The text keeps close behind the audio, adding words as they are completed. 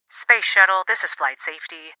Space Shuttle, this is Flight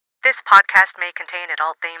Safety. This podcast may contain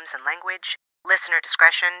adult themes and language. Listener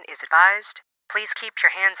discretion is advised. Please keep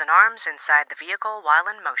your hands and arms inside the vehicle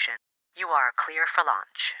while in motion. You are clear for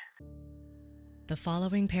launch. The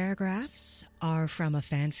following paragraphs are from a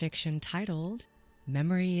fanfiction titled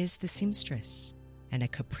Memory is the Seamstress, and a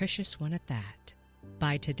capricious one at that,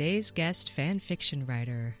 by today's guest fanfiction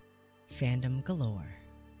writer, Fandomgalore.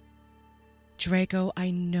 Draco,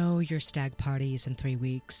 I know your stag party is in 3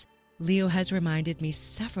 weeks. Leo has reminded me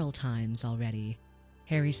several times already.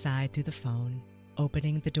 Harry sighed through the phone,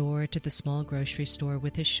 opening the door to the small grocery store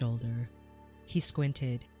with his shoulder. He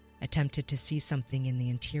squinted, attempted to see something in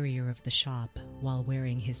the interior of the shop while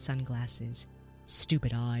wearing his sunglasses.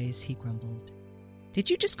 Stupid eyes, he grumbled. Did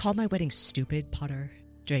you just call my wedding stupid, Potter?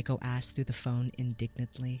 Draco asked through the phone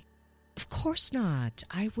indignantly. Of course not.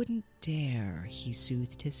 I wouldn't dare, he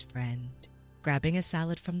soothed his friend, grabbing a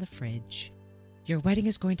salad from the fridge. Your wedding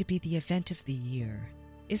is going to be the event of the year.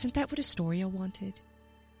 Isn't that what Astoria wanted?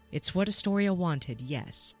 It's what Astoria wanted,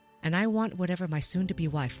 yes, and I want whatever my soon-to-be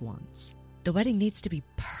wife wants. The wedding needs to be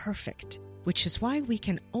perfect, which is why we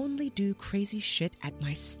can only do crazy shit at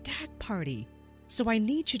my stag party. So I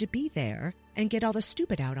need you to be there and get all the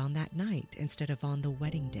stupid out on that night instead of on the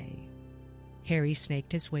wedding day. Harry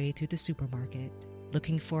snaked his way through the supermarket,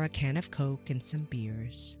 looking for a can of Coke and some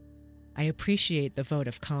beers. I appreciate the vote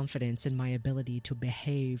of confidence in my ability to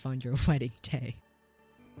behave on your wedding day.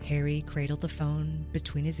 Harry cradled the phone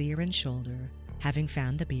between his ear and shoulder, having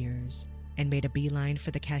found the beers, and made a beeline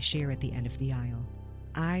for the cashier at the end of the aisle.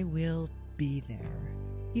 I will be there.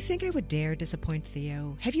 You think I would dare disappoint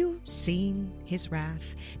Theo? Have you seen his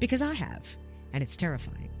wrath? Because I have, and it's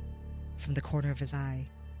terrifying. From the corner of his eye,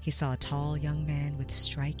 he saw a tall young man with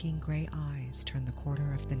striking gray eyes turn the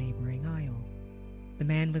corner of the neighboring aisle. The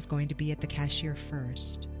man was going to be at the cashier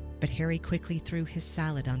first, but Harry quickly threw his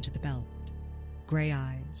salad onto the belt. Gray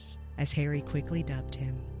Eyes, as Harry quickly dubbed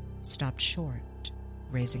him, stopped short,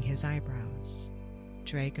 raising his eyebrows.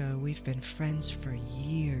 Draco, we've been friends for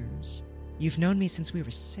years. You've known me since we were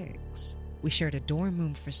 6. We shared a dorm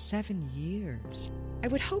room for 7 years. I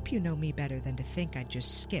would hope you know me better than to think I'd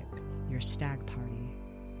just skip your stag party.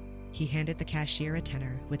 He handed the cashier a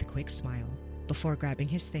tenner with a quick smile, before grabbing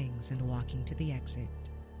his things and walking to the exit.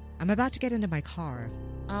 I'm about to get into my car.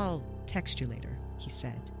 I'll text you later, he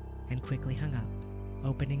said, and quickly hung up,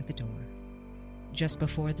 opening the door. Just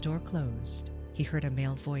before the door closed, he heard a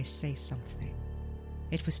male voice say something.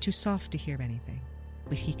 It was too soft to hear anything,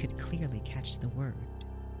 but he could clearly catch the word.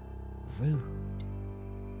 Rude.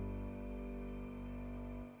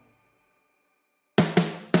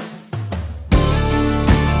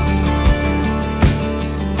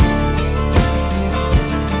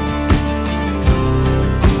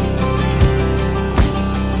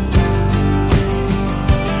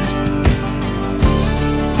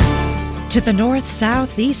 To the north,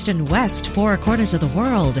 south, east, and west 4 corners of the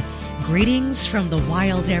world, greetings from the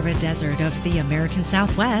wild arid desert of the American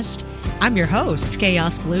Southwest. I'm your host,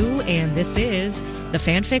 Chaos Blue, and this is the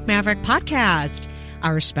Fanfic Maverick Podcast.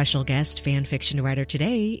 Our special guest fanfiction writer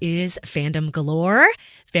today is Fandomgalore.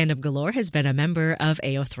 Fandomgalore has been a member of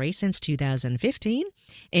AO3 since 2015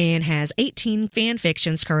 and has 18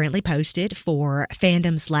 fanfictions currently posted for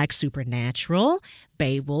fandoms like Supernatural,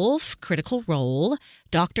 Beowulf, Critical Role,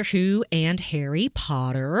 Doctor Who, and Harry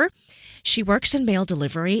Potter. She works in mail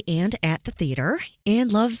delivery and at the theater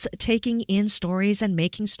and loves taking in stories and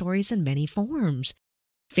making stories in many forms.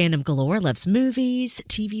 Fandomgalore loves movies,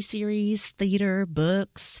 TV series, theater,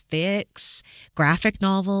 books, fics, graphic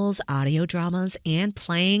novels, audio dramas, and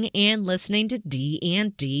playing and listening to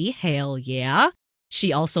D&D. Hell yeah.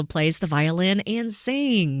 She also plays the violin and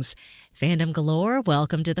sings. Fandomgalore,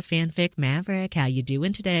 welcome to the Fanfic Maverick. How you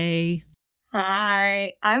doing today?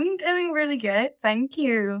 Hi, I'm doing really good. Thank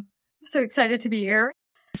you. I'm so excited to be here.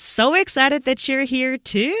 So excited that you're here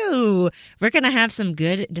too. We're going to have some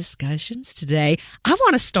good discussions today. I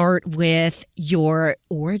want to start with your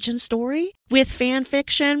origin story with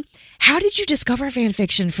fanfiction. How did you discover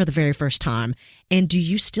fanfiction for the very first time? And do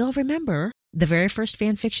you still remember the very first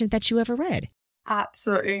fanfiction that you ever read?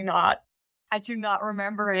 Absolutely not. I do not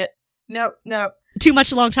remember it. No. Too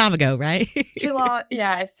much a long time ago, right? Too long.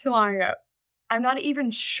 Yeah, it's too long ago. I'm not even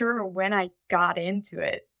sure when I got into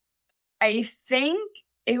it. I think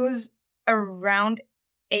it was around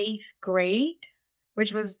 8th grade,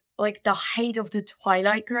 which was like the height of the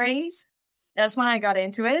Twilight craze. That's when I got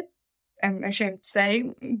into it. I'm ashamed to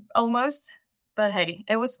say, almost. But hey,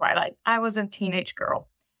 it was Twilight. I was a teenage girl.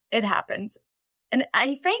 It happens. And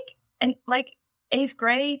I think, in like 8th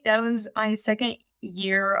grade, that was my second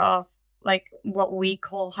year of like what we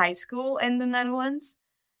call high school in the Netherlands.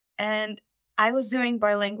 and I was doing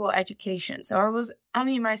bilingual education. So I was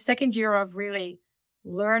in my second year of really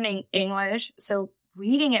learning English. So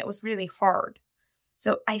reading it was really hard.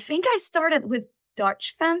 So I think I started with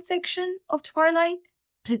Dutch fan fiction of Twilight,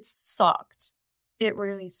 but it sucked. It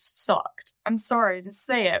really sucked. I'm sorry to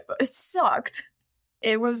say it, but it sucked.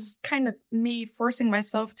 It was kind of me forcing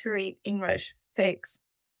myself to read English fics.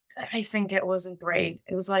 I think it wasn't great.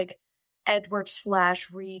 It was like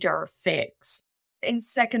Edward/Reader fics in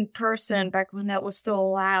second person back when that was still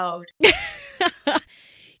allowed.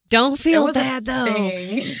 Don't feel bad, though.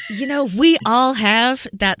 You know, we all have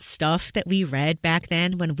that stuff that we read back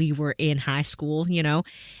then when we were in high school, you know,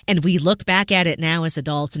 and we look back at it now as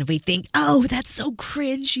adults and we think, oh, that's so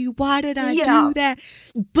cringy. Why did I do that?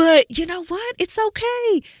 But you know what? It's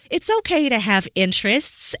okay. It's okay to have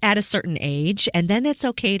interests at a certain age, and then it's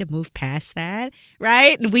okay to move past that,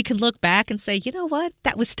 right? And we can look back and say, you know what?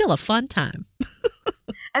 That was still a fun time.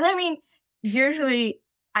 And I mean, usually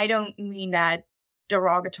I don't mean that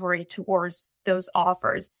derogatory towards those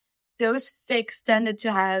authors. Those fics tended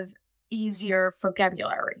to have easier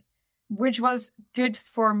vocabulary, which was good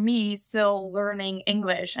for me still learning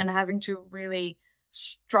English and having to really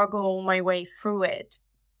struggle my way through it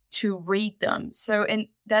to read them. So in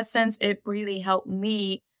that sense, it really helped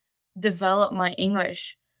me develop my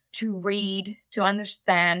English to read, to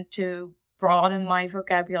understand, to broaden my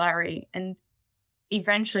vocabulary, and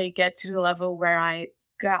eventually get to the level where I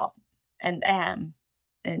got and am,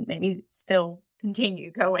 and maybe still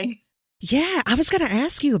continue going. Yeah, I was going to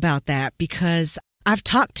ask you about that because I've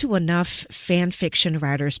talked to enough fan fiction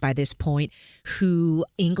writers by this point who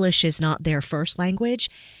English is not their first language.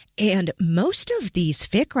 And most of these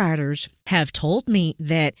fic writers have told me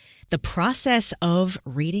that the process of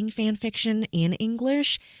reading fan fiction in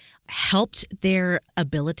English helped their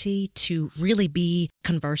ability to really be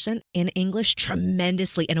conversant in English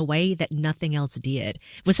tremendously in a way that nothing else did.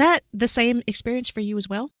 Was that the same experience for you as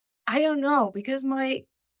well? I don't know, because my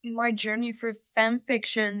journey for fan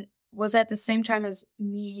fiction was at the same time as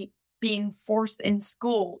me being forced in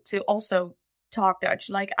school to also talk Dutch.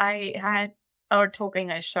 Like I had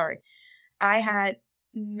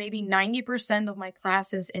maybe 90% of my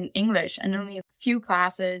classes in English and only a few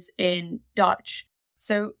classes in Dutch.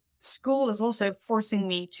 So school is also forcing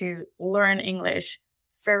me to learn English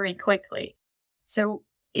very quickly. So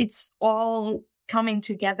it's all coming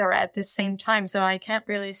together at the same time. So I can't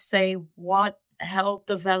really say what helped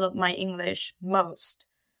develop my English most.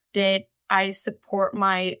 Did I support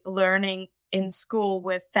my learning in school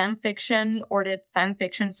with fan fiction, or did fan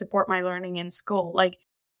fiction support my learning in school? Like,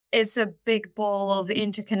 it's a big ball of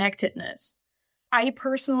interconnectedness. I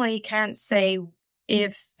personally can't say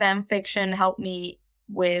if fan fiction helped me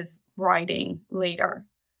with writing later,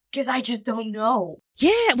 because I just don't know.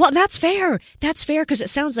 Yeah, well, that's fair. That's fair, because it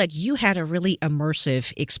sounds like you had a really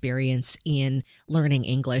immersive experience in learning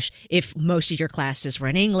English. If most of your classes were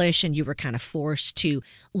in English and you were kind of forced to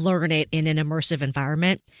learn it in an immersive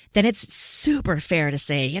environment, then it's super fair to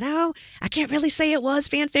say, you know, I can't really say it was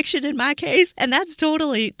fan fiction in my case. And that's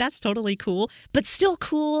totally cool, but still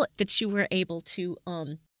cool that you were able to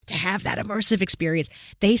have that immersive experience.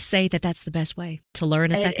 They say that that's the best way to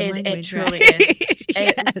learn a second language. It truly is.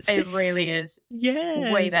 Yes. It really is.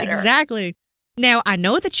 Yes, way better. Exactly. Now, I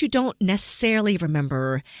know that you don't necessarily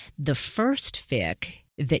remember the first fic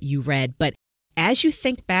that you read, but as you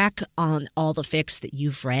think back on all the fics that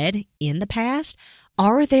you've read in the past,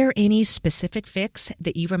 are there any specific fics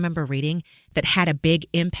that you remember reading that had a big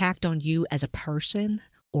impact on you as a person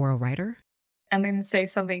or a writer? I'm going to say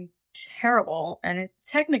something terrible, and it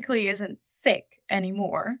technically isn't fic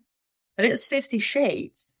anymore, but it's 50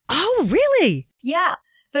 Shades. Oh, really? Yeah.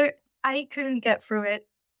 So I couldn't get through it.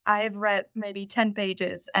 I've read maybe 10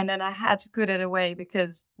 pages, and then I had to put it away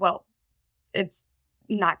because, well, it's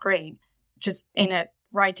not great, just in a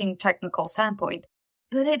writing technical standpoint.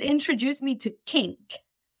 But it introduced me to kink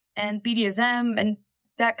and BDSM and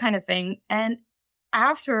that kind of thing. And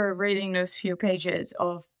after reading those few pages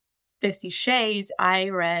of 50 Shades, I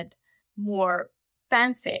read more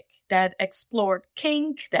fanfic that explored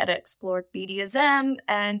kink, that explored BDSM,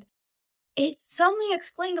 and it suddenly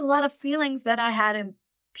explained a lot of feelings that I had in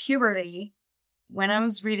puberty when I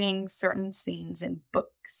was reading certain scenes in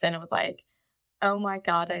books. And it was like, oh my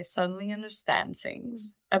God, I suddenly understand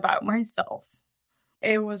things about myself.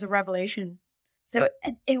 It was a revelation. So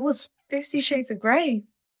it was 50 Shades of Grey.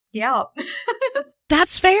 Yeah.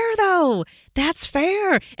 That's fair, though. That's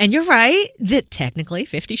fair. And you're right that technically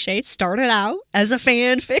 50 Shades started out as a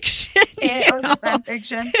fan fiction. It was a fan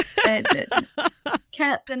fiction.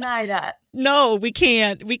 Can't deny that. No, we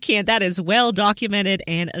can't. We can't. That is well documented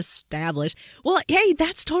and established. Well, hey,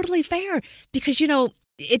 that's totally fair because,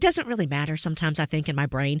 it doesn't really matter sometimes, I think, in my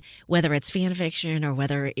brain, whether it's fan fiction or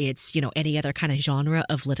whether it's, any other kind of genre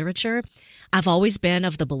of literature. I've always been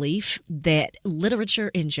of the belief that literature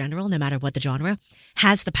in general, no matter what the genre,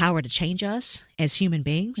 has the power to change us as human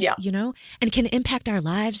beings, and can impact our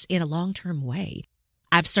lives in a long-term way.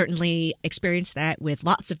 I've certainly experienced that with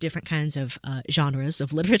lots of different kinds of genres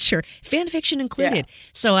of literature, fan fiction included. Yeah.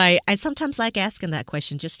 So I sometimes like asking that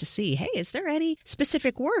question just to see, hey, is there any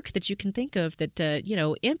specific work that you can think of that,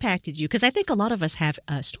 impacted you? Because I think a lot of us have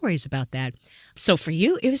stories about that. So for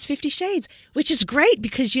you, it was 50 Shades, which is great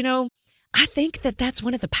because, I think that that's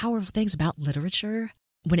one of the powerful things about literature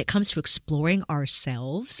when it comes to exploring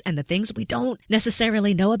ourselves and the things we don't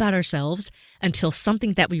necessarily know about ourselves until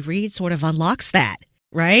something that we read sort of unlocks that.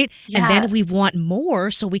 Right? Yeah. And then we want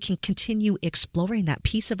more so we can continue exploring that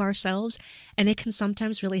piece of ourselves. And it can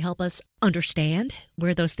sometimes really help us understand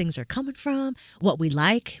where those things are coming from, what we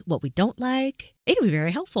like, what we don't like. It can be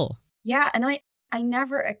very helpful. Yeah. And I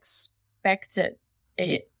never expected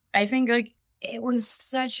it. I think it was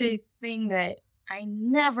such a thing that I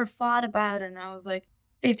never thought about. And I was like,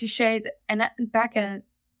 50 Shades. And back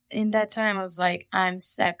in that time, I was like, I'm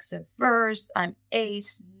sex averse, I'm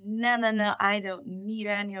ace. No, I don't need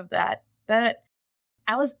any of that. But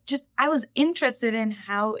I was interested in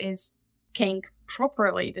how is kink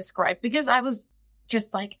properly described because I was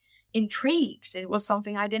just intrigued. It was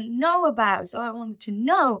something I didn't know about, so I wanted to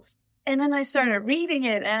know. And then I started reading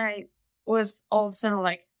it and I was all of a sudden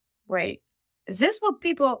like, wait, is this what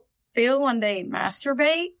people feel when they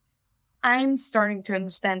masturbate? I'm starting to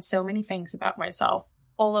understand so many things about myself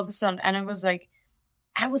all of a sudden. And I was like,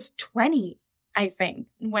 I was 20, I think,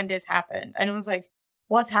 when this happened. And it was like,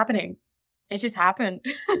 what's happening? It just happened.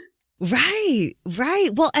 Right.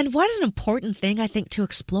 Well, and what an important thing, I think, to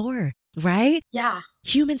explore, right? Yeah.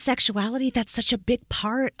 Human sexuality, that's such a big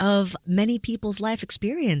part of many people's life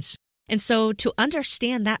experience. And so to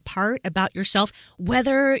understand that part about yourself,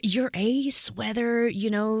 whether you're ace, whether,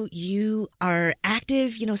 you are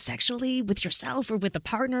active, sexually with yourself or with a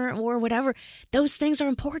partner or whatever, those things are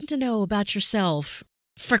important to know about yourself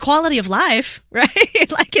for quality of life, right?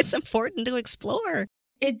 It's important to explore.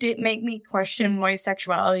 It did make me question my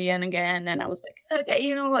sexuality and I was like, okay,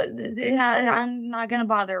 you know what? I'm not going to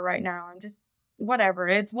bother right now. I'm just, whatever.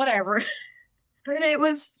 It's whatever. But it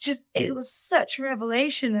was such a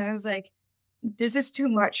revelation. I was like, this is too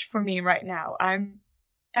much for me right now. I'm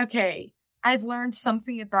okay. I've learned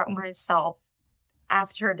something about myself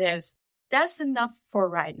after this. That's enough for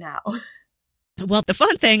right now. Well, the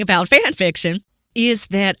fun thing about fan fiction is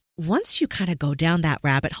that once you kind of go down that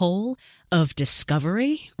rabbit hole of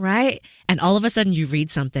discovery, right? And all of a sudden you read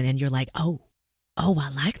something and you're like, oh, I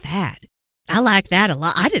like that. I like that a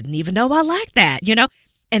lot. I didn't even know I liked that,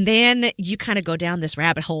 And then you kind of go down this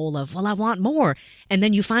rabbit hole of, well, I want more. And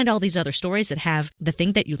then you find all these other stories that have the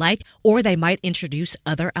thing that you like, or they might introduce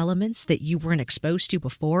other elements that you weren't exposed to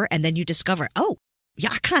before. And then you discover, oh,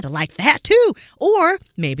 yeah, I kind of like that too. Or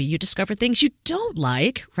maybe you discover things you don't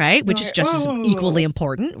like, right? Which is just as equally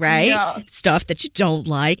important, right? Yeah. Stuff that you don't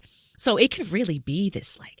like. So it can really be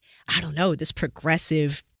this this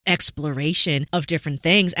progressive exploration of different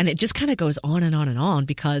things. And it just kind of goes on and on and on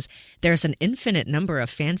because there's an infinite number of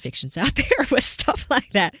fan fictions out there with stuff like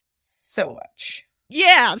that. So much.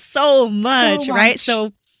 Yeah, so much, right?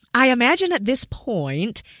 So I imagine at this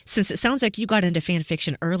point, since it sounds like you got into fan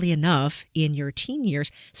fiction early enough in your teen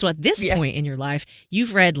years, so at this point in your life,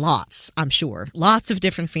 you've read lots, I'm sure, lots of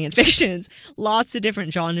different fan fictions, lots of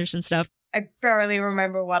different genres and stuff. I barely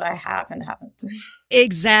remember what I have and haven't.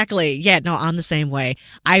 Exactly. Yeah, no, I'm the same way.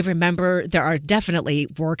 I remember there are definitely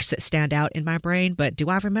works that stand out in my brain, but do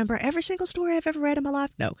I remember every single story I've ever read in my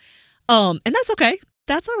life? No. And that's okay.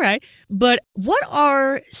 That's all right. But what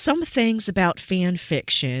are some things about fan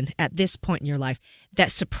fiction at this point in your life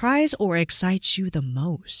that surprise or excite you the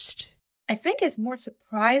most? I think it's more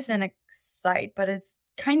surprise than excite, but it's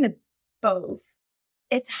kind of both.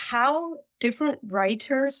 It's how different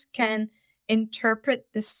writers can interpret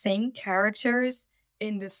the same characters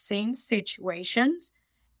in the same situations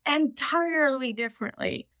entirely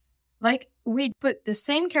differently. We put the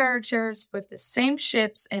same characters with the same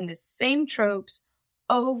ships and the same tropes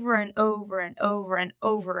over and over and over and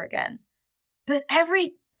over again. But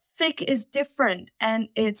every fic is different, and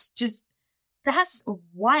it's just, that's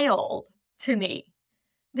wild to me.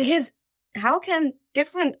 Because how can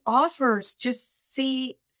different authors just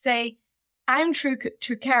say, I'm true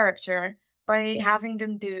to character by having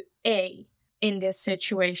them do A in this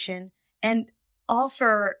situation. And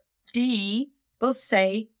author D will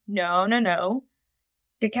say, no, no, no.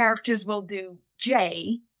 The characters will do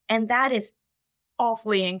J, and that is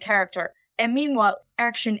awfully in character. And meanwhile,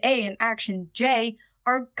 action A and action J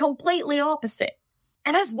are completely opposite.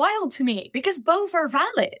 And that's wild to me because both are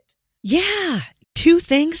valid. Yeah, two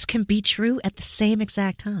things can be true at the same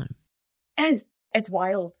exact time. And it's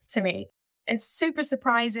wild to me. It's super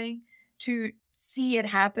surprising to see it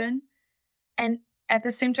happen. And at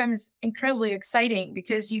the same time, it's incredibly exciting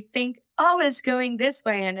because you think, oh, it's going this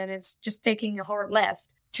way, and then it's just taking a hard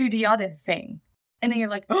left to the other thing. And then you're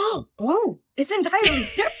like, oh, it's entirely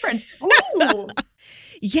different. Ooh.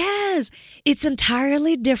 Yes, it's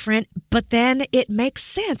entirely different, but then it makes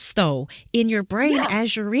sense, though, in your brain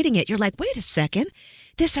as you're reading it. You're like, wait a second,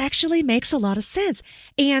 this actually makes a lot of sense.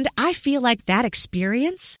 And I feel like that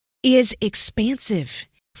experience is expansive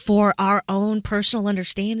for our own personal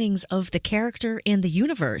understandings of the character in the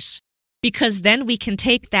universe. Because then we can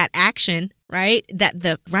take that action, right, that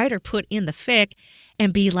the writer put in the fic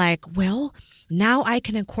and be like, well, now I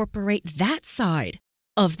can incorporate that side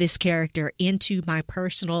of this character into my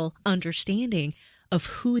personal understanding of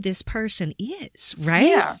who this person is, right?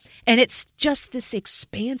 Yeah. And it's just this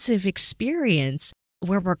expansive experience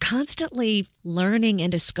where we're constantly learning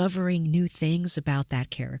and discovering new things about that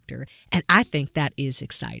character. And I think that is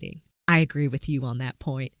exciting. I agree with you on that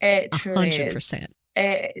point. It truly 100%.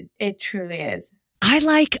 It truly is. I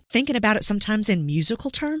like thinking about it sometimes in musical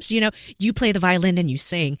terms. You know, you play the violin and you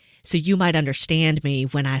sing, so you might understand me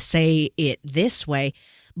when I say it this way.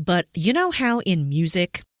 But you know how in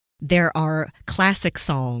music there are classic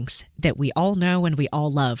songs that we all know and we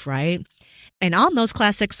all love, right? And on those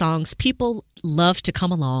classic songs, people love to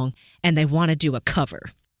come along and they want to do a cover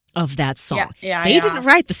of that song. They didn't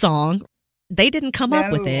write the song. They didn't come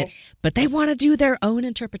up with it, but they want to do their own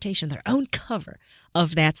interpretation, their own cover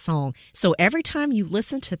of that song. So every time you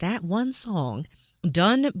listen to that one song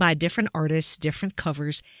done by different artists, different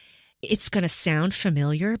covers, it's going to sound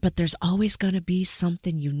familiar, but there's always going to be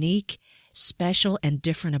something unique, special, and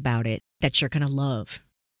different about it that you're going to love.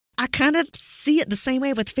 I kind of see it the same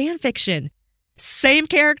way with fan fiction. Same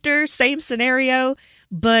character, same scenario,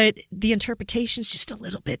 but the interpretation's just a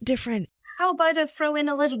little bit different. How about I throw in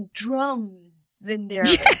a little drums in there?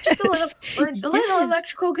 Yes. Just a little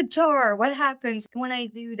electrical guitar. What happens when I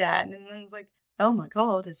do that? And then it's like, oh my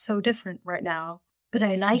God, it's so different right now. But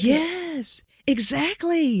I like it. Yes,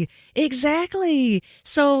 exactly.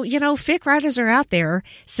 So, you know, fic writers are out there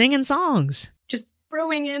singing songs. Just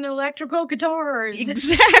throwing in electrical guitars.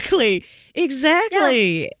 Exactly.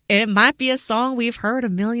 Yeah. It might be a song we've heard a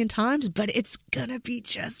million times, but it's going to be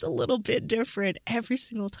just a little bit different every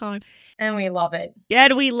single time. And we love it. Yeah,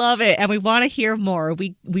 and we love it. And we want to hear more.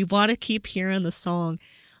 We want to keep hearing the song.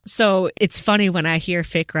 So it's funny when I hear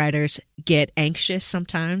fic writers get anxious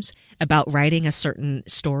sometimes about writing a certain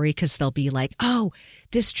story because they'll be like, oh,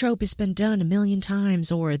 this trope has been done a million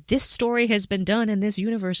times, or this story has been done in this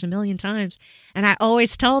universe a million times. And I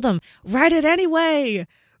always tell them, write it anyway,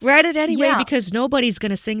 because nobody's going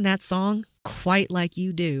to sing that song quite like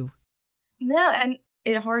you do. No, and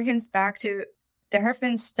it harkens back to, there have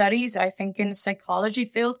been studies, I think, in the psychology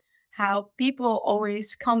field, how people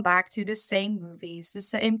always come back to the same movies, the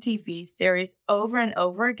same TV series over and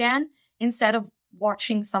over again instead of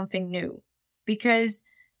watching something new. Because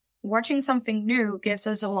watching something new gives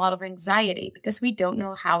us a lot of anxiety because we don't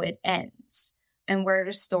know how it ends and where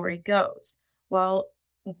the story goes. Well,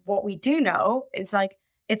 what we do know is like,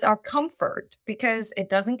 it's our comfort because it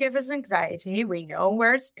doesn't give us anxiety. We know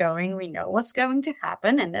where it's going. We know what's going to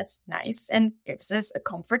happen. And that's nice and gives us a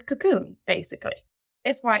comfort cocoon, basically.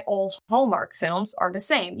 It's why all Hallmark films are the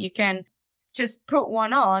same. You can just put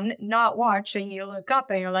one on, not watch, and you look up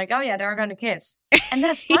and you're like, oh yeah, they're going to kiss. And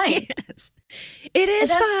that's fine. Yes. It is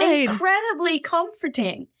that's fine. Incredibly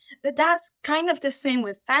comforting. But that's kind of the same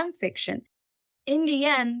with fan fiction. In the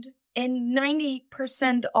end, in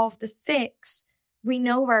 90% of the fics, we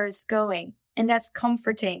know where it's going. And that's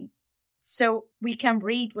comforting. So we can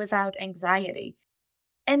read without anxiety.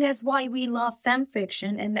 And that's why we love fan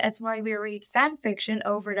fiction, and that's why we read fan fiction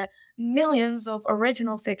over the millions of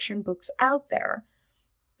original fiction books out there.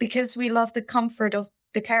 Because we love the comfort of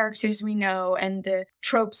the characters we know and the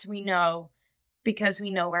tropes we know, because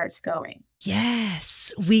we know where it's going.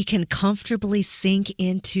 Yes, we can comfortably sink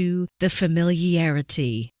into the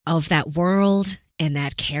familiarity of that world and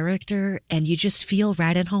that character, and you just feel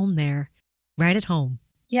right at home there, right at home.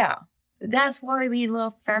 Yeah. That's why we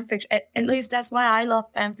love fanfiction. At least that's why I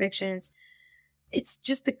love fanfiction. It's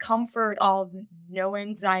just the comfort of no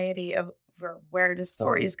anxiety, of over where the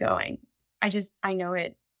story is going. I know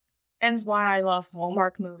it. And it's why I love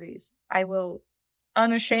Hallmark movies. I will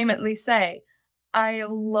unashamedly say I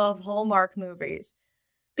love Hallmark movies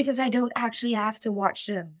because I don't actually have to watch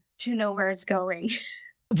them to know where it's going.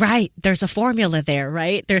 Right. There's a formula there,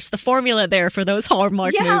 right? There's the formula there for those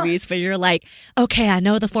Hallmark movies where you're like, okay, I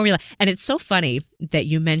know the formula. And it's so funny that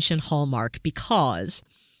you mentioned Hallmark because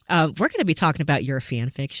we're going to be talking about your fan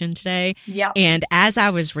fiction today. Yeah. And as I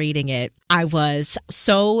was reading it, I was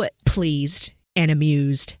so pleased and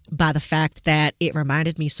amused by the fact that it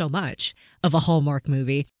reminded me so much of a Hallmark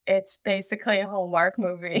movie. It's basically a Hallmark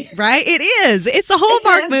movie. Right? It is. It's a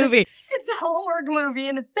Hallmark movie. It's a Hallmark movie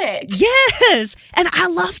in a thing. Yes. And I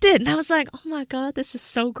loved it. And I was like, oh my God, this is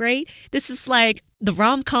so great. This is like the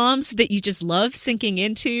rom-coms that you just love sinking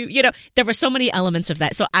into. You know, there were so many elements of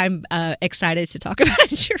that. So I'm excited to talk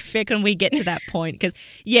about your fic when we get to that point. Because,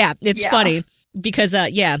 it's funny. Because,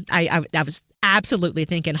 I was absolutely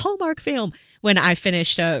thinking Hallmark film when I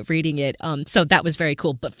finished reading it. So that was very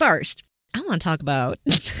cool. But first, I want to talk about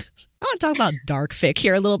dark fic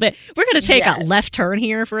here a little bit. We're going to take a left turn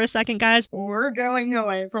here for a second, guys. We're going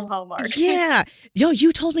away from Hallmark. Yeah. Yo,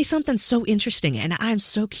 you told me something so interesting, and I'm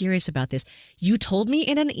so curious about this. You told me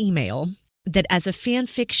in an email that as a fan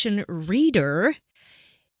fiction reader,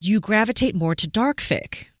 you gravitate more to dark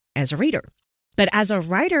fic as a reader. But as a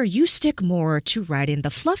writer, you stick more to writing the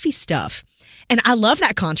fluffy stuff. And I love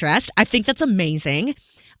that contrast. I think that's amazing.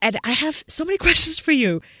 And I have so many questions for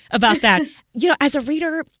you about that. You know, as a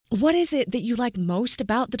reader, what is it that you like most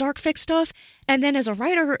about the dark fic stuff? And then as a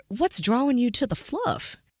writer, what's drawing you to the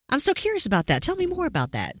fluff? I'm so curious about that. Tell me more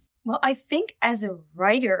about that. Well, I think as a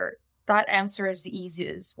writer, that answer is the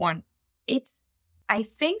easiest one. It's, I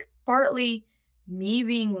think, partly me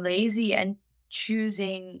being lazy and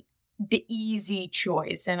choosing the easy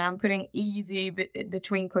choice. And I'm putting easy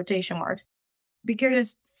between quotation marks.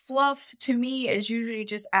 Because fluff to me is usually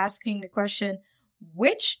just asking the question,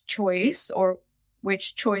 which choice or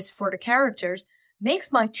which choice for the characters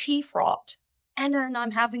makes my teeth rot? And then I'm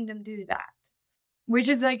having them do that. Which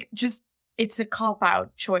is like it's a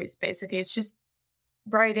cop-out choice, basically. It's just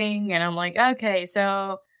writing and I'm like, okay,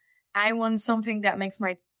 so I want something that makes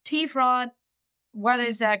my teeth rot. What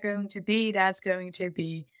is that going to be? That's going to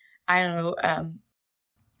be, I don't know,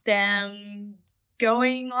 them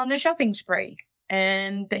going on a shopping spree.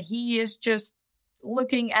 And he is just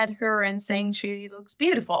looking at her and saying she looks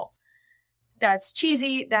beautiful. That's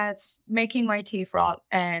cheesy. That's making my teeth rot.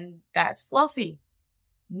 And that's fluffy.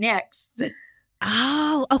 Next.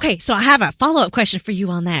 Oh, okay. So I have a follow-up question for you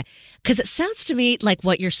on that. Because it sounds to me like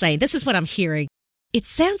what you're saying. This is what I'm hearing. It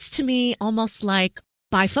sounds to me almost like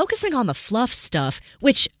by focusing on the fluff stuff,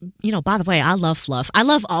 which, you know, by the way, I love fluff. I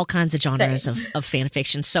love all kinds of genres of fan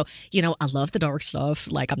fiction. So, you know, I love the dark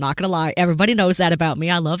stuff. Like, I'm not going to lie. Everybody knows that about me.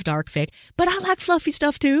 I love dark fic, but I like fluffy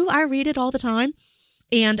stuff too. I read it all the time.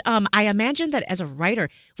 And I imagine that as a writer,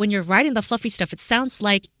 when you're writing the fluffy stuff, it sounds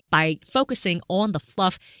like by focusing on the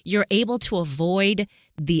fluff, you're able to avoid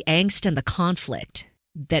the angst and the conflict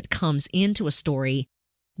that comes into a story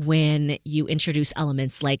when you introduce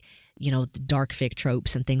elements like, you know, the dark fic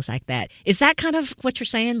tropes and things like that. Is that kind of what you're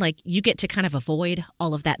saying? Like, you get to kind of avoid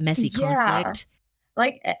all of that messy conflict?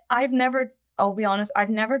 Like, I'll be honest, I've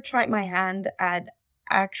never tried my hand at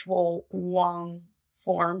actual long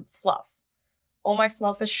form fluff. All my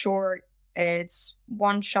fluff is short. It's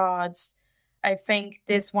one shots. I think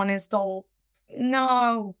this one is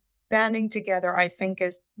banding together, I think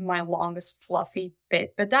is my longest fluffy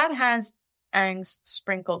bit. But that has angst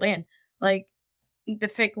sprinkled in. Like, the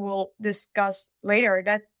fic we'll discuss later,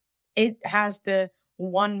 that it has the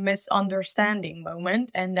one misunderstanding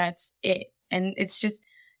moment, and that's it. And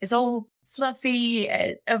it's all fluffy,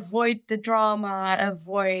 avoid the drama,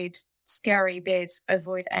 avoid scary bits,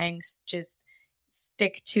 avoid angst, just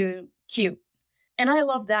stick to cute. And I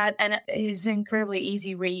love that, and it is an incredibly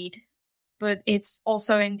easy read, but it's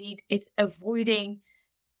also indeed, it's avoiding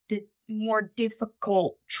the more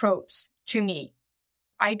difficult tropes to me.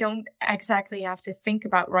 I don't exactly have to think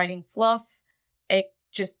about writing fluff. It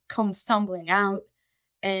just comes tumbling out.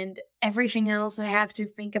 And everything else I have to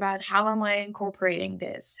think about, how am I incorporating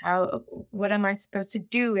this? What am I supposed to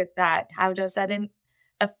do with that? How does that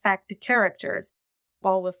affect the characters?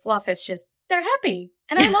 While with fluff, it's just, they're happy.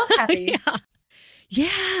 And I love happy.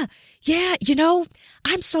 Yeah. You know,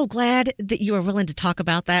 I'm so glad that you are willing to talk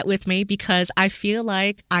about that with me because I feel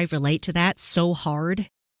like I relate to that so hard.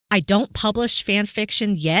 I don't publish fan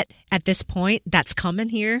fiction yet at this point. That's coming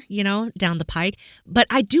here, you know, down the pike. But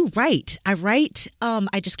I do write.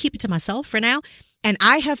 I just keep it to myself for now. And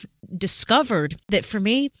I have discovered that for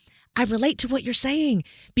me, I relate to what you're saying,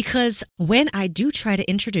 because when I do try to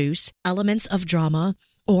introduce elements of drama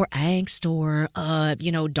or angst or,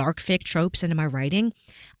 dark fic tropes into my writing,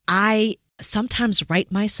 I sometimes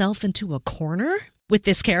write myself into a corner with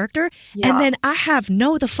this character, and then I have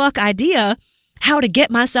no the fuck idea how to get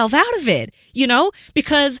myself out of it,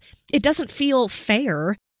 because it doesn't feel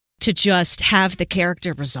fair to just have the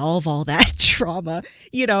character resolve all that trauma,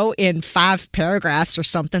 in 5 paragraphs or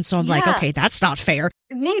something. So I'm like, okay, that's not fair.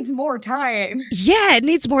 It needs more time. Yeah, it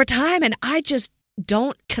needs more time. And I just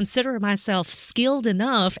don't consider myself skilled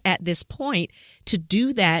enough at this point to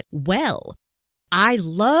do that well. I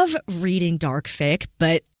love reading dark fic,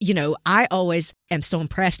 but, I always am so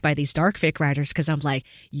impressed by these dark fic writers because I'm like,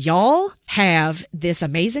 y'all have this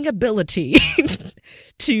amazing ability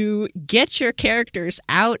to get your characters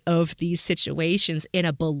out of these situations in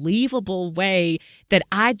a believable way that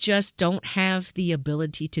I just don't have the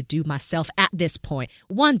ability to do myself at this point.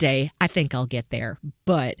 One day, I think I'll get there,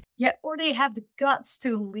 but... Yeah, or they have the guts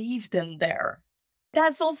to leave them there.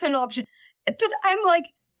 That's also an option. But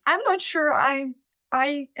I'm not sure I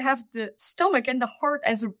have the stomach and the heart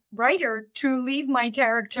as a writer to leave my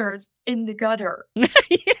characters in the gutter.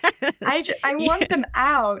 I want them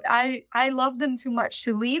out. I love them too much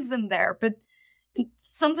to leave them there, but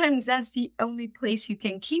sometimes that's the only place you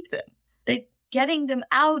can keep them. Getting them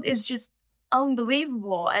out is just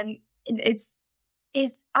unbelievable, and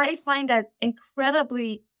I find that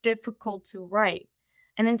incredibly difficult to write,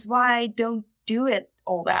 and it's why I don't do it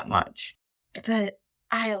all that much. But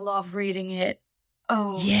I love reading it.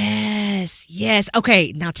 Oh. Yes.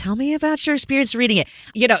 Okay, now tell me about your experience reading it.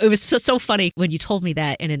 It was so funny when you told me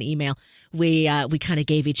that in an email. We kind of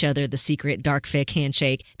gave each other the secret dark fic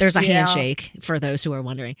handshake. There's a handshake for those who are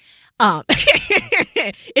wondering.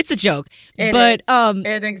 It's a joke,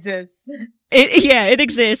 it exists. It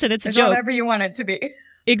exists, and it's a joke. Whatever you want it to be.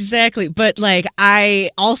 Exactly, but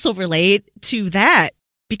I also relate to that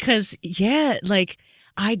because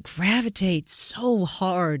I gravitate so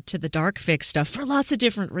hard to the dark fic stuff for lots of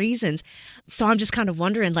different reasons. So I'm just kind of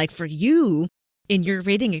wondering, for you, in your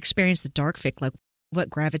reading experience, the dark fic, what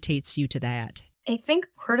gravitates you to that? I think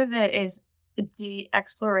part of it is the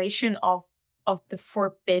exploration of the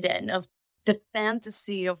forbidden, of the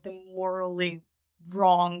fantasy of the morally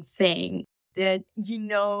wrong thing that,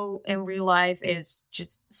 in real life is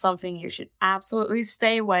just something you should absolutely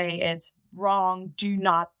stay away. It's wrong. Do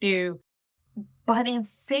not do. But in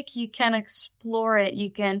fic, you can explore it, you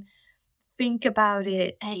can think about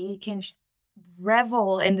it, and you can just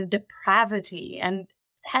revel in the depravity. And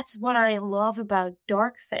that's what I love about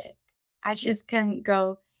dark fic. I just can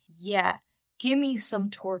go, yeah, give me some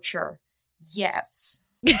torture. Yes,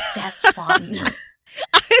 that's fun.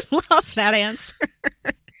 I love that answer.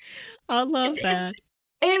 I love that.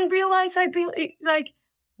 In real life, I'd be like,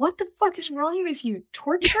 what the fuck is wrong with you?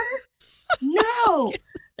 Torture? No!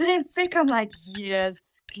 But in fic, I'm like,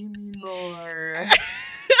 yes, give me more.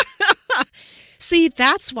 See,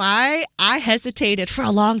 that's why I hesitated for a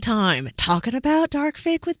long time talking about dark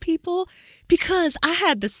fic with people, because I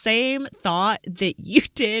had the same thought that you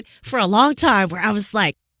did for a long time, where I was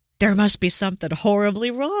like, there must be something horribly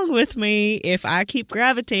wrong with me if I keep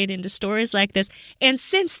gravitating to stories like this. And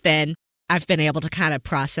since then, I've been able to kind of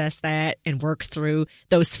process that and work through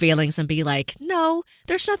those feelings and be like, no,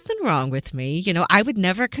 there's nothing wrong with me. I would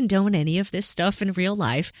never condone any of this stuff in real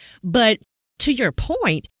life. But to your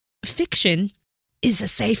point, fiction is a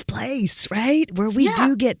safe place, right? Where we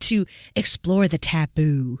do get to explore the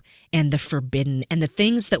taboo and the forbidden and the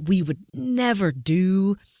things that we would never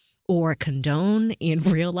do or condone in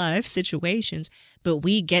real life situations. But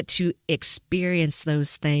we get to experience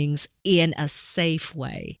those things in a safe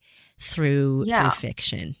way. Through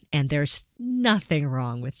fiction, and there's nothing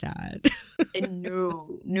wrong with that.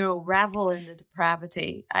 No, revel in the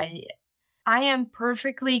depravity. I am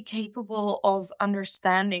perfectly capable of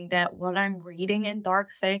understanding that what I'm reading in dark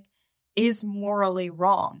fic is morally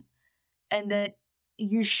wrong, and that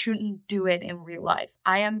you shouldn't do it in real life.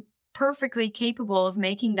 I am perfectly capable of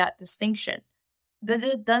making that distinction, but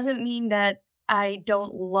it doesn't mean that I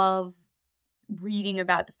don't love reading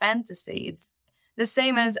about the fantasy. It's the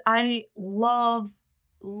same as I love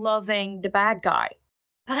loving the bad guy.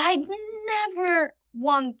 But I never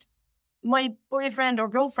want my boyfriend or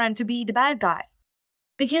girlfriend to be the bad guy.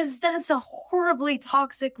 Because that's a horribly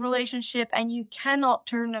toxic relationship, and you cannot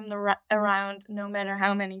turn them around no matter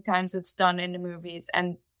how many times it's done in the movies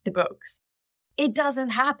and the books. It doesn't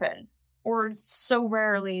happen, or so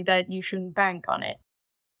rarely that you shouldn't bank on it.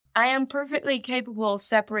 I am perfectly capable of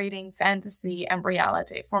separating fantasy and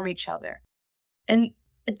reality from each other. And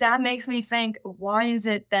that makes me think, why is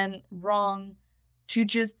it then wrong to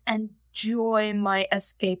just enjoy my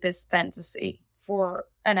escapist fantasy for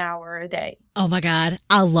an hour a day. Oh my God.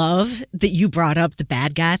 I love that you brought up the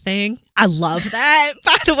bad guy thing. I love that,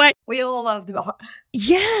 by the way. We all love the...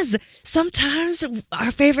 Yes. Sometimes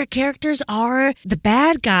our favorite characters are the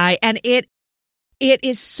bad guy. And it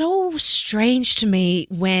is so strange to me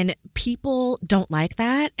when people don't like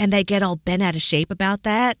that and they get all bent out of shape about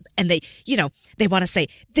that. And they want to say,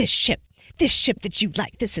 this ship that you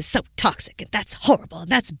like, this is so toxic and that's horrible and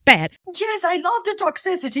that's bad. Yes, I love the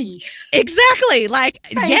toxicity. Exactly. Like,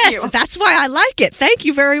 Thank you. That's why I like it. Thank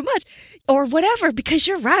you very much. Or whatever, because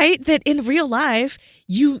you're right that in real life,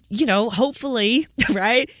 you know, hopefully,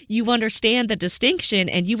 right, you understand the distinction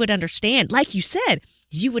and you would understand, like you said,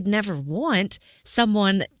 you would never want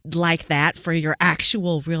someone like that for your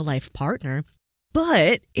actual real life partner.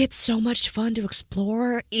 But it's so much fun to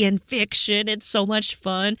explore in fiction. It's so much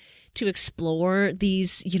fun to explore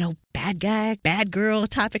these, you know, bad guy, bad girl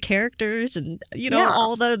type of characters and, you know,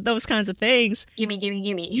 all those kinds of things.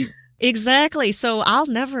 Gimme. Exactly. So I'll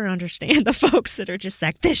never understand the folks that are just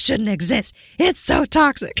like, this shouldn't exist. It's so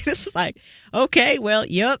toxic. It's like, okay, well,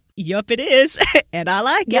 yup, it is. And I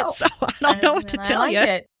like it. So I don't know what to tell you.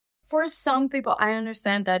 It. For some people, I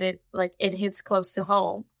understand that it hits close to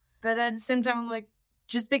home. But at the same time, I'm like,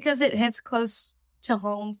 just because it hits close to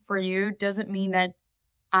home for you doesn't mean that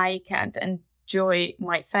I can't enjoy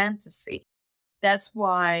my fantasy. That's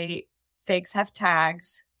why figs have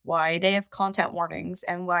tags, why they have content warnings,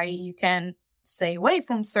 and why you can stay away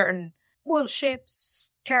from certain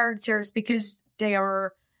ships, characters, because they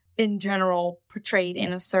are in general portrayed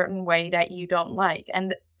in a certain way that you don't like.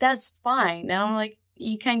 And that's fine. And I'm like,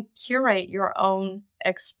 you can curate your own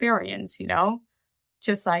experience, you know?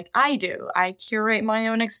 Just like I do. I curate my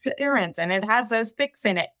own experience and it has those fics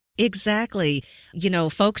in it. Exactly. You know,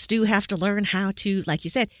 folks do have to learn how to, like you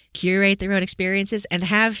said, curate their own experiences and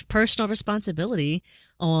have personal responsibility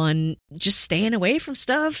on just staying away from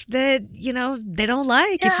stuff that, you know, they don't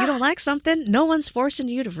like. Yeah. If you don't like something, no one's forcing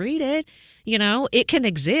you to read it. You know, it can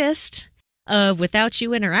exist without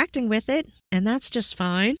you interacting with it, and that's just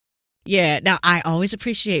fine. Yeah. Now, I always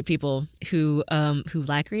appreciate people who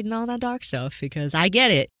like reading all that dark stuff because I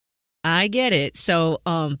get it. So,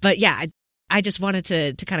 but yeah, I just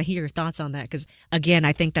wanted to kind of hear your thoughts on that because, again,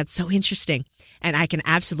 I think that's so interesting. And I can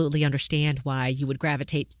absolutely understand why you would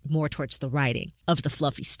gravitate more towards the writing of the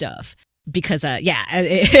fluffy stuff. Because,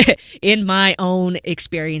 in my own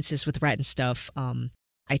experiences with writing stuff,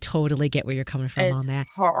 I totally get where you're coming from on that.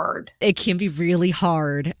 It's hard. It can be really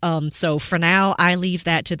hard. So for now, I leave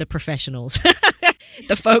that to the professionals,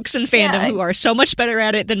 the folks in fandom who are so much better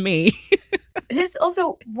at it than me. It is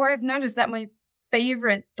also where I've noticed that my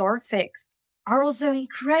favorite dark fics are also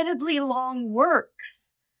incredibly long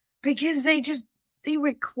works because they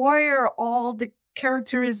require all the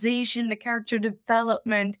characterization, the character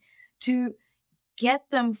development to get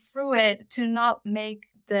them through it, to not make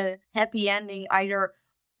the happy ending either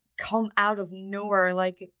come out of nowhere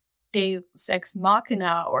like Deus Ex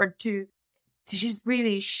Machina or to just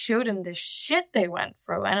really show them the shit they went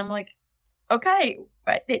through. And I'm like, okay,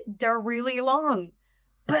 they're really long,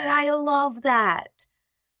 but I love that.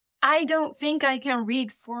 I don't think I can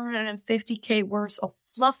read 450k words of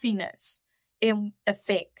fluffiness in a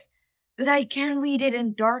fic, but I can read it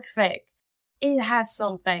in dark fic. It has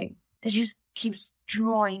something that just keeps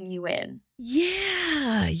drawing you in.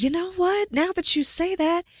 Yeah, you know what? Now that you say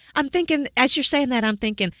that, I'm thinking, as you're saying that, I'm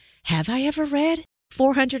thinking, have I ever read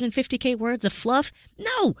 450k words of fluff?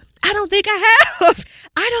 No, I don't think I have.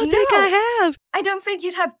 I don't think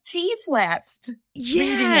you'd have teeth left.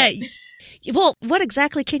 Yeah. Well, what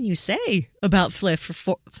exactly can you say about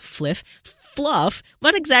fluff?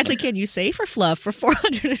 What exactly can you say for fluff for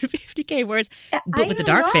 450k words? But with the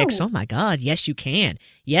dark fics, oh my God, yes you can.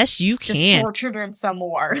 Yes, you can. Just torture them some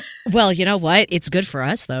more. Well, you know what? It's good for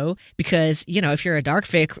us though, because you know if you're a dark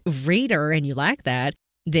fic reader and you like that,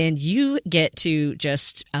 then you get to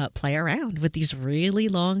just play around with these really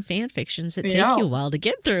long fan fictions that take you a while to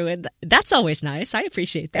get through, and that's always nice. I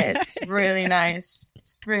appreciate that. It's really nice.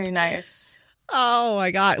 It's really nice. Oh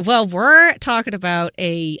my God. Well, we're talking about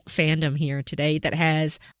a fandom here today that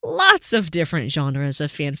has lots of different genres of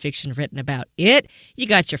fan fiction written about it. You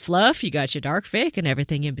got your fluff, you got your dark fic, and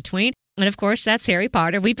everything in between. And of course, that's Harry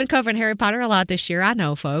Potter. We've been covering Harry Potter a lot this year, I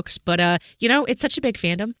know, folks. But, you know, it's such a big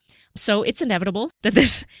fandom. So it's inevitable that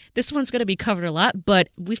this one's going to be covered a lot. But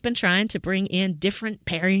we've been trying to bring in different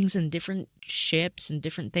pairings and different ships and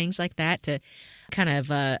different things like that to kind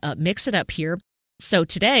of mix it up here. So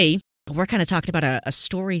today, we're kind of talking about a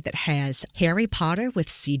story that has Harry Potter with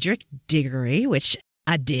Cedric Diggory, which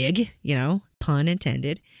I dig, you know, pun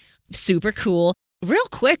intended. Super cool. Real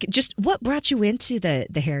quick, just what brought you into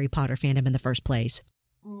the Harry Potter fandom in the first place?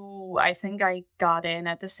 Ooh, I think I got in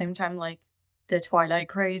at the same time, like the Twilight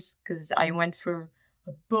craze, because I went through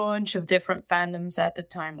a bunch of different fandoms at the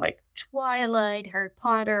time, like Twilight, Harry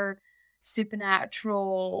Potter,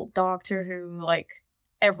 Supernatural, Doctor Who, like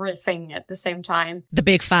everything at the same time. The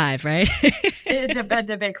big five, right?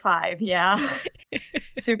 the big five, yeah.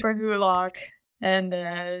 Super Hulock. And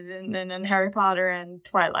then Harry Potter and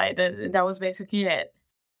Twilight. That was basically it.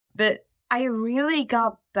 But I really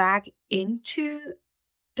got back into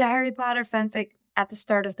the Harry Potter fanfic at the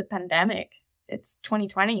start of the pandemic. It's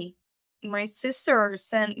 2020. My sister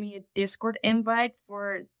sent me a Discord invite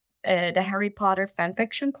for the Harry Potter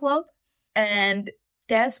Fanfiction Club. And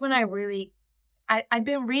that's when I've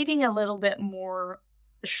been reading a little bit more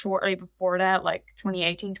shortly before that, like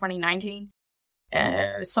 2018, 2019.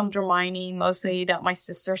 Some Hermione, mostly, that my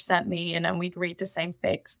sister sent me, and then we'd read the same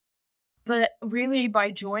fics. But really,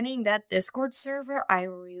 by joining that Discord server, I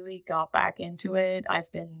really got back into it.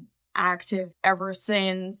 I've been active ever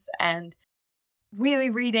since, and really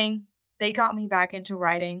reading. They got me back into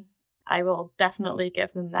writing. I will definitely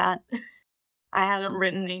give them that. I hadn't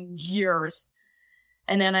written in years.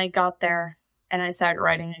 And then I got there, and I started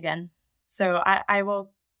writing again. So I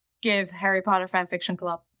will give Harry Potter Fanfiction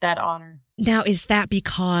Club that honor. Now, is that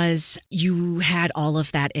because you had all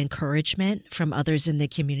of that encouragement from others in the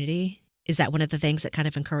community? Is that one of the things that kind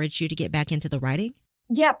of encouraged you to get back into the writing?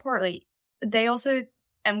 Yeah, partly. They also,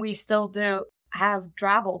 and we still do, have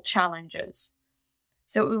Drabble challenges.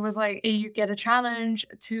 So it was like, you get a challenge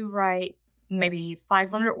to write maybe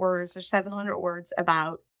 500 words or 700 words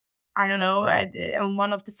about, I don't know, and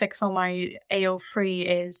one of the fics on my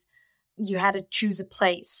AO3 is you had to choose a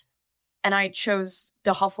place. And I chose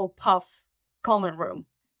the Hufflepuff common room.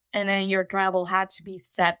 And then your Drabble had to be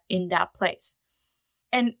set in that place.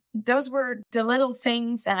 And those were the little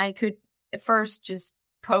things, and I could at first just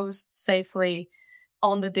post safely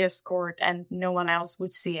on the Discord and no one else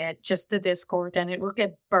would see it, just the Discord, and it would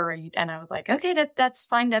get buried. And I was like, okay, that's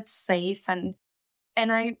fine, that's safe. And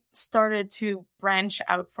I started to branch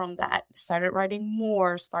out from that, started writing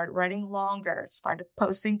more, started writing longer, started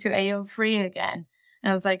posting to AO3 again. And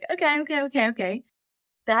I was like, okay.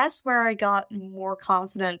 That's where I got more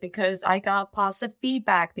confident because I got positive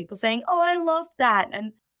feedback. People saying, oh, I love that.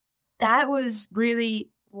 And that was really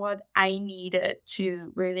what I needed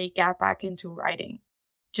to really get back into writing.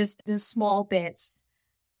 Just the small bits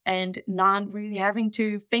and not really having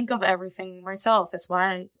to think of everything myself. That's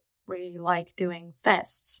why I really like doing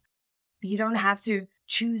fests. You don't have to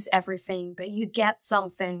choose everything, but you get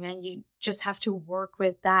something and you just have to work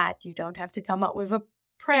with that. You don't have to come up with a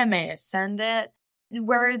premise and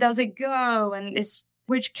where does it go and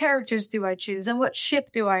which characters do I choose and what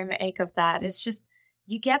ship do I make of that. It's just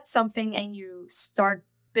you get something and you start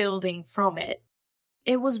building from it.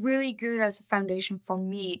 It was really good as a foundation for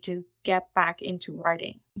me to get back into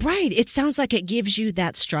writing. Right. It sounds like it gives you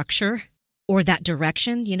that structure or that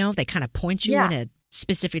direction, they kind of point you in a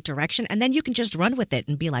specific direction, and then you can just run with it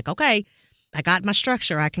and be like, okay, I got my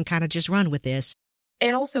structure. I can kind of just run with this.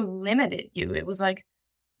 It also limited you. It was like,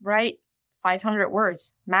 write 500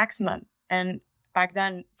 words maximum. And back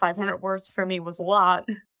then, 500 words for me was a lot.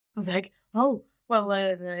 I was like, oh, well,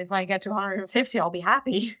 if I get to 150, I'll be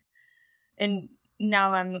happy. And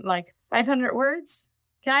now I'm like, 500 words?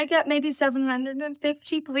 Can I get maybe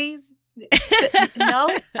 750, please?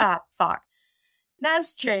 No? Fuck.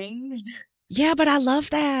 That's changed. Yeah, but I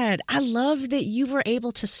love that. I love that you were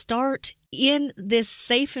able to start in this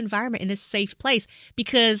safe environment, in this safe place,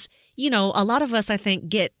 because, a lot of us, I think,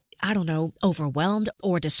 get, overwhelmed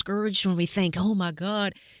or discouraged when we think, oh my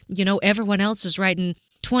God, everyone else is writing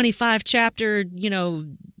 25 chapter,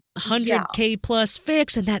 100K plus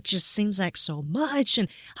fics, and that just seems like so much, and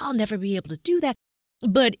I'll never be able to do that.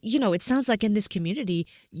 But, it sounds like in this community,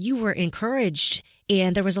 you were encouraged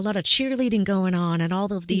and there was a lot of cheerleading going on and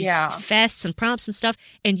all of these fests and prompts and stuff.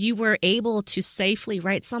 And you were able to safely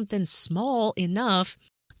write something small enough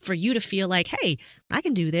for you to feel like, hey, I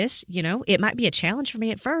can do this. It might be a challenge for me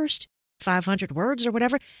at first, 500 words or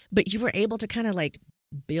whatever, but you were able to kind of like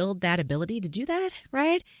build that ability to do that,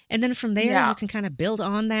 right? And then from there, you can kind of build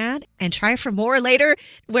on that and try for more later.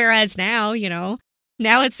 Whereas now,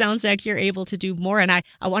 now it sounds like you're able to do more. And I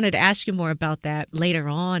wanted to ask you more about that later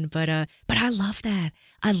on. But I love that.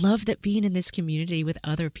 I love that being in this community with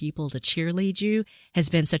other people to cheerlead you has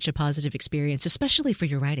been such a positive experience, especially for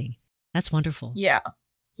your writing. That's wonderful. Yeah.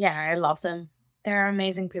 Yeah, I love them. They're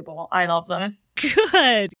amazing people. I love them.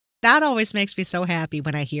 Good. That always makes me so happy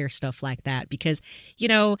when I hear stuff like that because,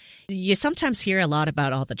 you sometimes hear a lot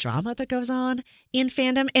about all the drama that goes on in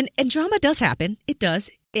fandom. And drama does happen. It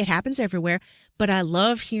does. It happens everywhere. But I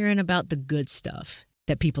love hearing about the good stuff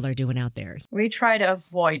that people are doing out there. We try to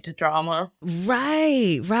avoid the drama.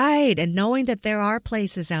 Right. And knowing that there are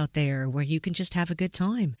places out there where you can just have a good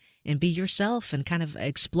time and be yourself and kind of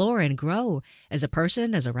explore and grow as a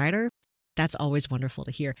person, as a writer. That's always wonderful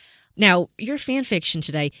to hear. Now, your fan fiction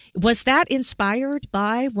today, was that inspired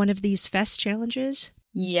by one of these fest challenges?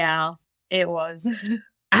 Yeah, it was.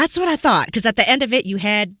 That's what I thought, because at the end of it, you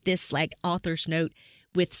had this author's note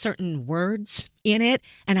with certain words in it,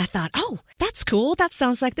 and I thought, oh, that's cool. That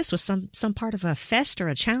sounds like this was some part of a fest or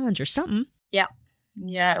a challenge or something. Yeah,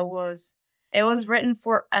 it was. It was written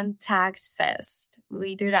for Untagged Fest.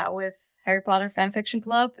 We do that with Harry Potter Fanfiction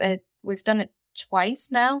Club. We've done it twice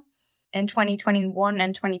now. In 2021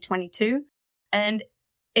 and 2022. And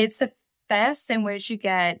it's a fest in which you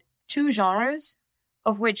get 2 genres,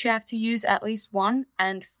 of which you have to use at least 1,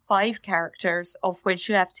 and 5 characters, of which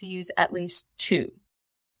you have to use at least 2.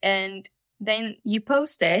 And then you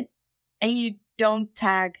post it, and you don't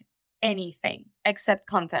tag anything except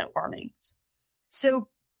content warnings. So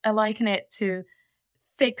I liken it to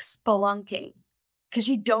thick spelunking, because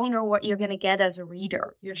you don't know what you're going to get as a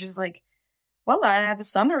reader. You're just like, well, I have a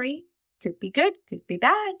summary. Could be good, could be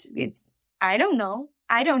bad. I don't know.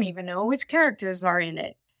 I don't even know which characters are in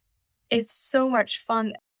it. It's so much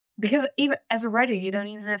fun because even as a writer, you don't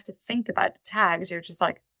even have to think about the tags. You're just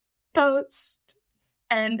like, post.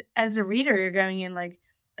 And as a reader, you're going in like,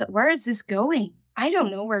 but where is this going? I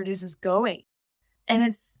don't know where this is going. And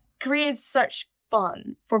it creates such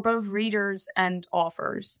fun for both readers and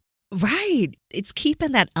authors. Right. It's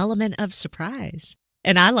keeping that element of surprise.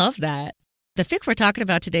 And I love that. The fic we're talking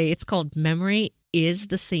about today, it's called Memory Is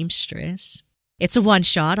The Seamstress. It's a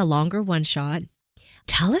one-shot, a longer one-shot.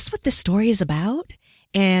 Tell us what this story is about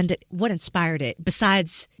and what inspired it,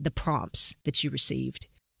 besides the prompts that you received.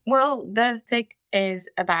 Well, the fic is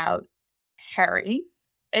about Harry.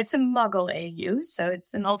 It's a Muggle AU, so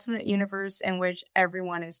it's an alternate universe in which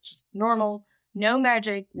everyone is just normal, no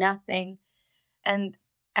magic, nothing. And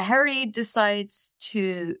Harry decides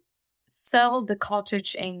to sell the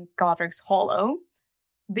cottage in Godric's Hollow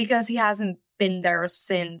because he hasn't been there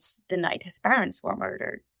since the night his parents were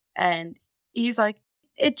murdered. And he's like,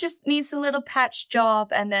 it just needs a little patch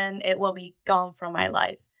job and then it will be gone from my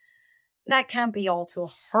life. That can't be all to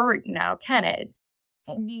hurt now, can it?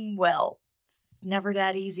 Well, it's never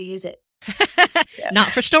that easy, is it? So,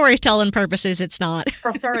 not for storytelling purposes, it's not.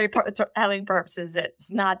 For storytelling purposes,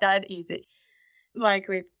 it's not that easy. Like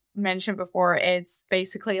we've mentioned before, it's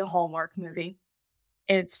basically a Hallmark movie.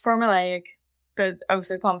 It's formulaic, but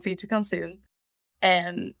also comfy to consume.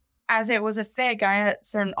 And as it was a fic, I had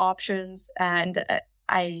certain options, and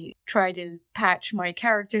I tried to patch my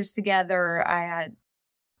characters together. I had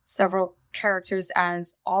several characters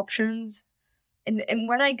as options. And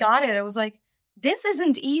when I got it, I was like, this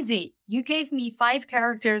isn't easy. You gave me 5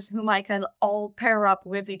 characters whom I can all pair up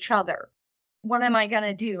with each other. What am I going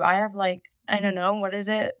to do? I have I don't know, what is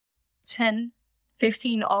it? 10,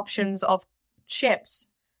 15 options of chips.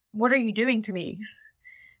 What are you doing to me?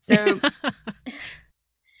 So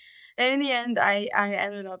in the end, I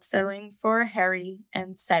ended up settling for Harry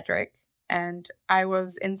and Cedric. And I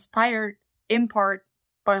was inspired in part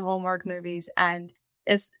by Hallmark movies. And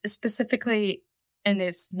it's specifically, and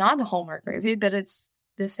it's not a Hallmark movie, but it's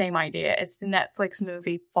the same idea. It's the Netflix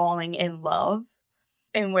movie Falling in Love,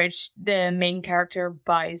 in which the main character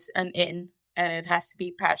buys an inn and it has to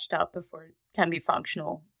be patched up before it can be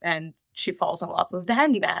functional. And she falls in love with the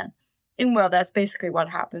handyman. And well, that's basically what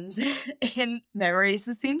happens in Memory Is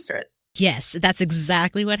The Seamstress. Yes, that's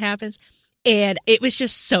exactly what happens. And it was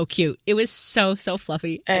just so cute. It was so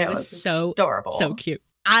fluffy. And it was so adorable. So cute.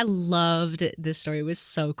 I loved this story. It was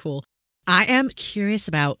so cool. I am curious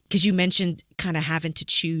about, because you mentioned kind of having to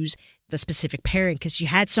choose the specific pairing because you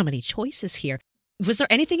had so many choices here. Was there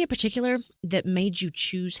anything in particular that made you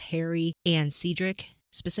choose Harry and Cedric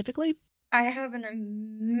specifically? I have an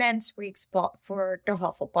immense weak spot for the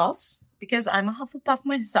Hufflepuffs because I'm a Hufflepuff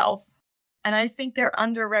myself and I think they're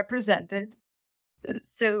underrepresented.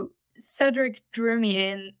 So Cedric drew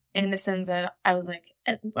me in the sense that I was like,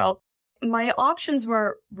 well, my options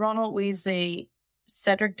were Ronald Weasley,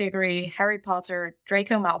 Cedric Diggory, Harry Potter,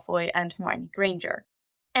 Draco Malfoy, and Hermione Granger.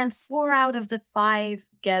 And 4 out of the 5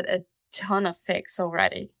 get a ton of fics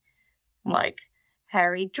already. Like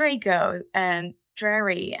Harry Draco and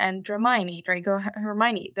Drarry and Hermione, Draco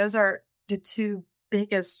Hermione. Those are the 2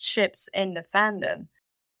 biggest ships in the fandom.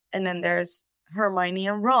 And then there's Hermione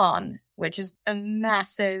and Ron, which is a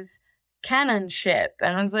massive cannon ship.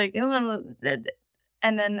 And I was like, oh,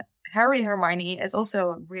 and then Harry Hermione is also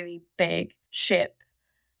a really big ship.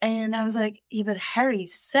 And I was like, yeah, but Harry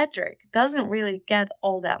Cedric doesn't really get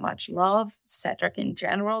all that much love. Cedric in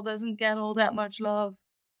general doesn't get all that much love.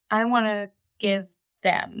 I want to give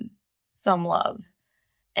them some love.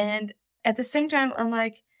 And at the same time, I'm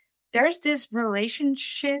like, there's this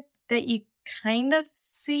relationship that you kind of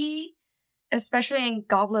see, especially in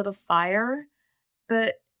Goblet of Fire,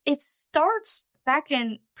 but it starts back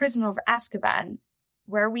in Prisoner of Azkaban,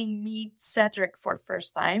 where we meet Cedric for the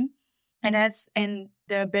first time. And that's in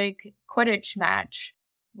the big Quidditch match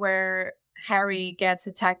where Harry gets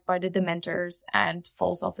attacked by the Dementors and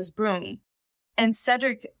falls off his broom. And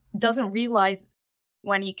Cedric doesn't realize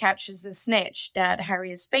when he catches the snitch that Harry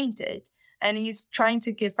has fainted. And he's trying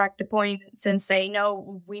to give back the points and say,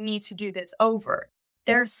 no, we need to do this over.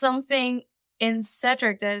 There's something in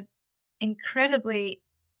Cedric that is incredibly...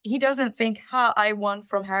 He doesn't think, I won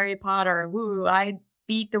from Harry Potter. Woo, I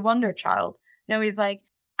beat the Wonder Child. No, he's like,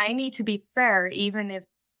 I need to be fair, even if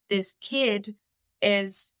this kid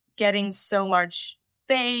is getting so much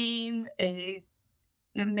fame.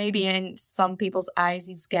 Maybe in some people's eyes,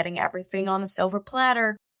 he's getting everything on a silver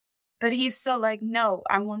platter. But he's still like, no,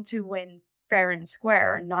 I want to win fair and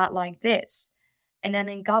square, not like this. And then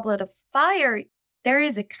in Goblet of Fire, there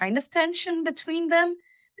is a kind of tension between them,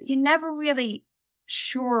 but you're never really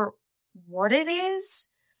sure what it is.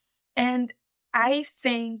 And I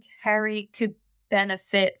think Harry could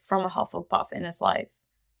benefit from a Hufflepuff in his life.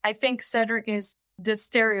 I think Cedric is the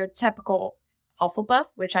stereotypical Hufflepuff,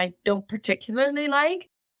 which I don't particularly like.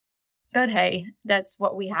 But hey, that's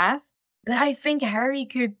what we have. But I think Harry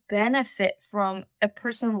could benefit from a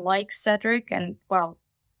person like Cedric. And, well,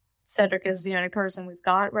 Cedric is the only person we've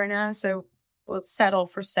got right now, so we'll settle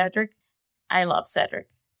for Cedric. I love Cedric.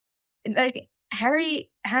 Like,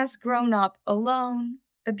 Harry has grown up alone,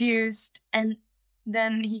 abused, and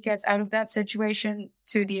then he gets out of that situation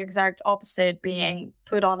to the exact opposite, being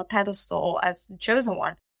put on a pedestal as the chosen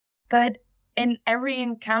one. But in every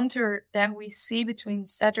encounter that we see between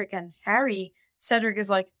Cedric and Harry, Cedric is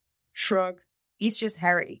like, shrug, he's just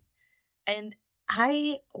Harry. And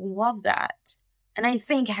I love that. And I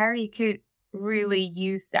think Harry could really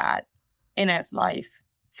use that in his life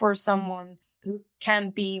for someone who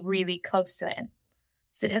can be really close to him.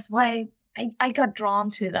 So that's why I got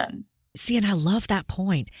drawn to them. See, and I love that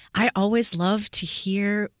point. I always love to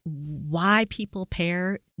hear why people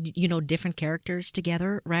pair, different characters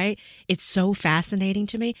together, right? It's so fascinating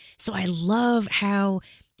to me. So I love how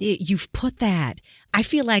you've put that. I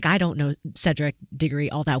feel like I don't know Cedric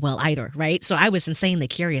Diggory all that well either, right? So I was insanely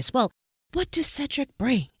curious. Well, what does Cedric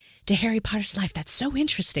bring to Harry Potter's life? That's so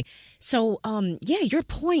interesting. So, your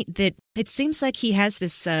point that it seems like he has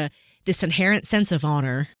this inherent sense of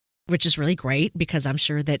honor, which is really great because I'm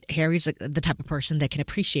sure that Harry's the type of person that can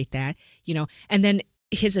appreciate that, and then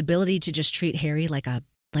his ability to just treat Harry like a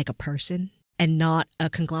person and not a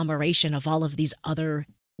conglomeration of all of these other,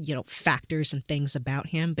 factors and things about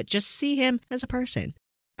him, but just see him as a person.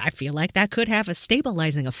 I feel like that could have a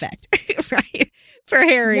stabilizing effect, right? For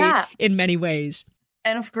Harry in many ways.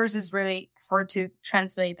 And of course, it's really hard to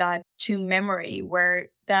translate that to memory, where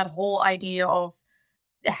that whole idea of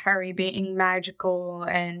Harry being magical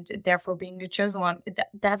and therefore being the chosen one,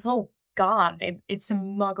 that's all gone. It's a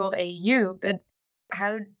Muggle AU, but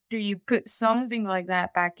how do you put something like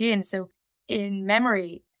that back in? So in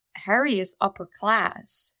memory, Harry is upper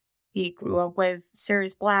class. He grew up with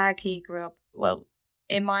Sirius Black. He grew up, well,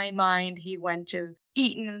 in my mind, he went to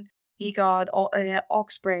Eton. He got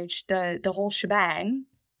Oxbridge, the whole shebang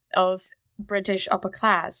of British upper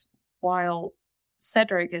class, while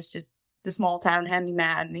Cedric is just the small town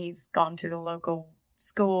handyman. He's gone to the local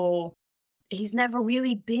school. He's never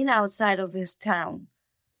really been outside of his town.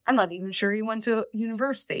 I'm not even sure he went to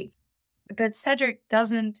university. But Cedric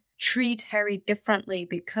doesn't treat Harry differently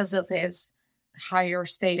because of his higher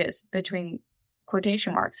status, between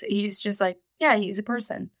quotation marks. He's just like, yeah, he's a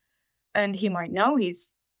person. And he might know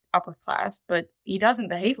he's upper class, but he doesn't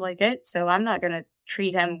behave like it. So I'm not going to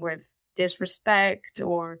treat him with disrespect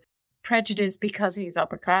or prejudice because he's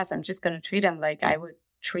upper class. I'm just going to treat him like I would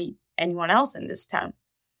treat anyone else in this town.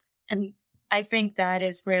 And I think that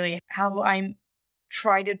is really how I'm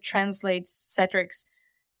trying to translate Cedric's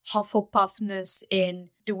Hufflepuffness in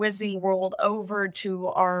the Wizarding world over to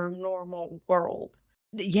our normal world.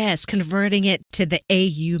 Yes, converting it to the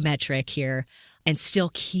AU metric here and still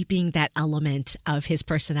keeping that element of his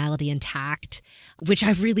personality intact, which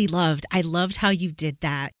I really loved. I loved how you did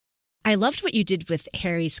that. I loved what you did with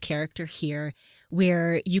Harry's character here,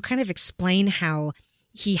 where you kind of explain how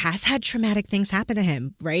he has had traumatic things happen to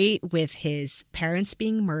him, right? With his parents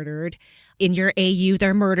being murdered. In your AU,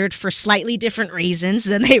 they're murdered for slightly different reasons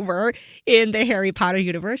than they were in the Harry Potter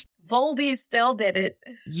universe. Voldy still did it.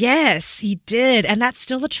 Yes, he did. And that's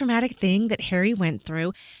still a traumatic thing that Harry went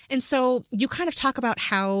through. And so you kind of talk about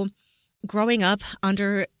how growing up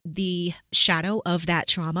under the shadow of that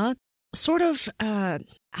trauma sort of,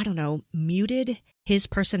 muted his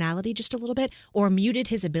personality just a little bit, or muted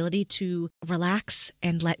his ability to relax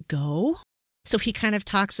and let go. So he kind of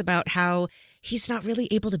talks about how he's not really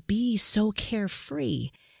able to be so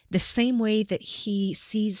carefree, the same way that he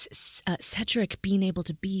sees Cedric being able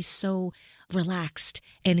to be so relaxed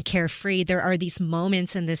and carefree. There are these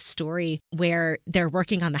moments in this story where they're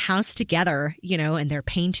working on the house together, and they're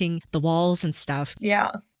painting the walls and stuff.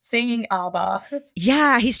 Yeah. Singing ABBA.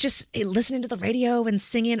 Yeah, he's just listening to the radio and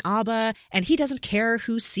singing ABBA, and he doesn't care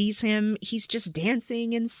who sees him. He's just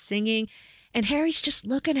dancing and singing. And Harry's just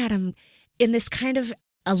looking at him in this kind of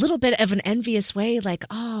a little bit of an envious way, like,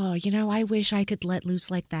 oh, I wish I could let loose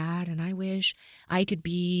like that, and I wish I could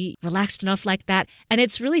be relaxed enough like that. And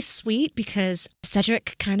it's really sweet because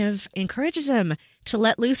Cedric kind of encourages him to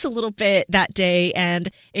let loose a little bit that day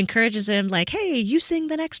and encourages him like, hey, you sing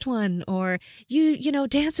the next one, or you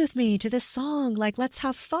dance with me to this song, like, let's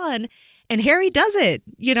have fun. And Harry does it,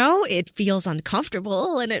 it feels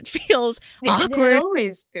uncomfortable and it feels awkward. It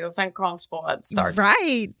always feels uncomfortable at the start.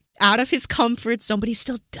 Right. Out of his comfort zone, but he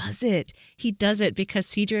still does it. He does it because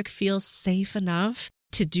Cedric feels safe enough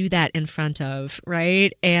to do that in front of,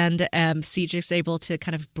 right? And Cedric's able to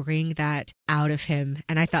kind of bring that out of him.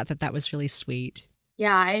 And I thought that was really sweet.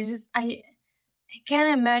 Yeah, I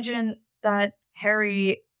can't imagine that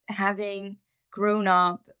Harry, having grown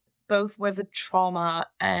up both with a trauma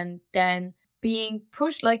and then being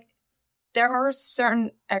pushed, like, there are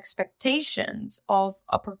certain expectations of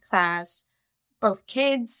upper class, both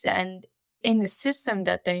kids and in the system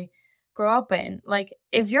that they grow up in. Like,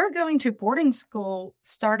 if you're going to boarding school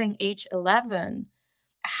starting age 11,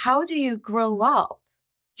 how do you grow up?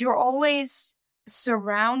 You're always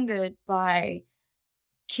surrounded by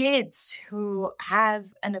kids who have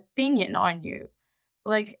an opinion on you.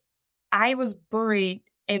 Like, I was bullied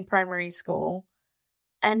in primary school,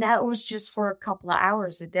 and that was just for a couple of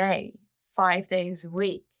hours a day, 5 days a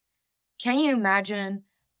week. Can you imagine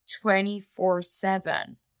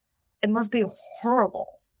 24/7? It must be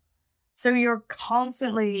horrible. So you're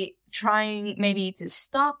constantly trying maybe to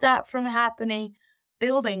stop that from happening,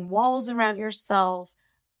 building walls around yourself,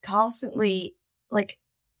 constantly like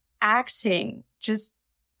acting, just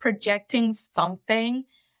projecting something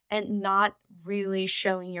and not really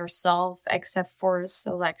showing yourself except for a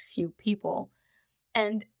select few people.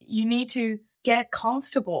 And you need to get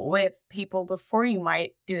comfortable with people before you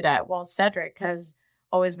might do that. Well, Cedric has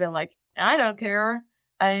always been like, I don't care.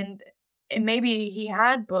 And maybe he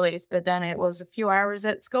had bullies, but then it was a few hours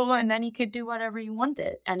at school and then he could do whatever he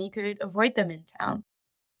wanted and he could avoid them in town.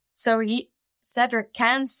 So Cedric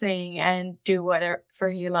can sing and do whatever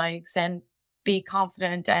he likes and be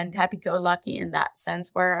confident and happy-go-lucky in that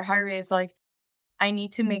sense, where Harry is like, I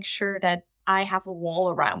need to make sure that I have a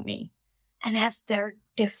wall around me. And that's their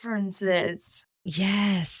differences.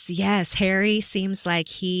 Yes. Harry seems like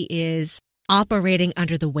he is operating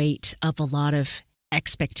under the weight of a lot of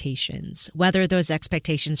expectations, whether those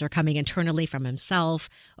expectations are coming internally from himself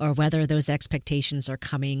or whether those expectations are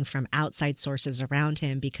coming from outside sources around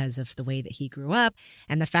him because of the way that he grew up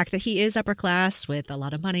and the fact that he is upper class with a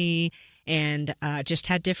lot of money and just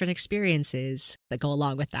had different experiences that go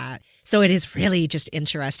along with that. So it is really just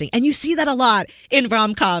interesting. And you see that a lot in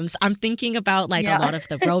rom-coms. I'm thinking about a lot of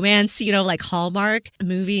the romance, like Hallmark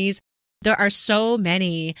movies. There are so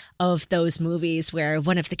many of those movies where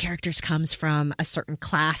one of the characters comes from a certain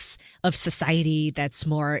class of society that's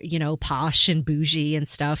more, posh and bougie and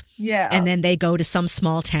stuff. Yeah. And then they go to some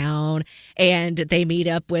small town and they meet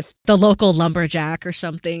up with the local lumberjack or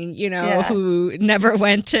something, who never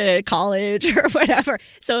went to college or whatever.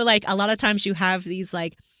 So a lot of times you have these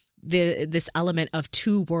this element of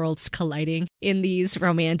two worlds colliding in these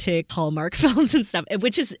romantic Hallmark films and stuff,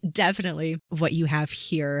 which is definitely what you have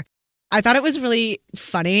here. I thought it was really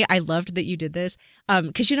funny. I loved that you did this.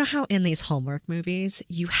 Because you know how in these Hallmark movies,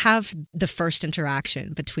 you have the first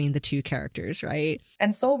interaction between the two characters, right?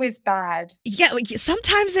 And it's always bad. Yeah,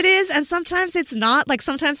 sometimes it is, and sometimes it's not.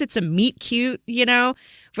 Sometimes it's a meet cute, where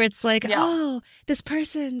it's oh, this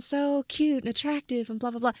person's so cute and attractive and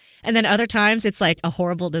blah, blah, blah. And then other times it's a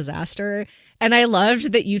horrible disaster. And I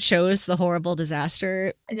loved that you chose the horrible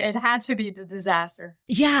disaster. It had to be the disaster.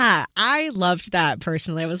 Yeah, I loved that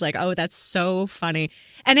personally. I was like, oh, that's so funny.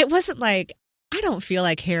 And it wasn't I don't feel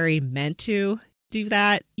like Harry meant to do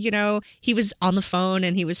that. You know, he was on the phone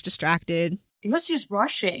and he was distracted. He was just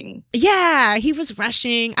rushing. Yeah, he was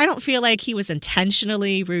rushing. I don't feel like he was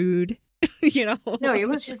intentionally rude, you know? No, it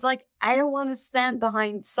was just like, I don't want to stand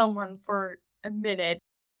behind someone for a minute.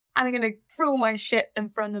 I'm going to throw my shit in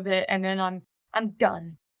front of it and then I'm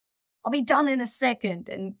done. I'll be done in a second.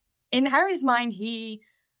 And in Harry's mind, he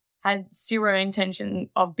had zero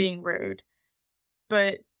intention of being rude.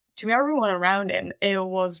 But to everyone around him, it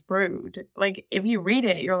was rude. Like, if you read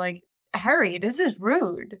it, you're like, Harry, this is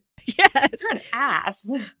rude. Yes. You're an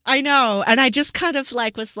ass. I know. And I just kind of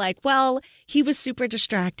like was like, well, he was super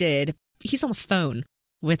distracted. He's on the phone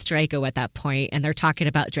with Draco at that point, and they're talking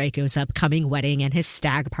about Draco's upcoming wedding and his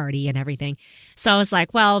stag party and everything. So I was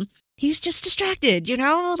like, well, he's just distracted, you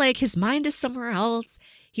know? Like, his mind is somewhere else.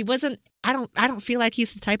 He wasn't, I don't feel like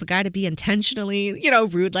he's the type of guy to be intentionally, you know,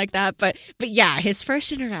 rude like that. But yeah, his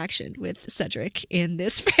first interaction with Cedric in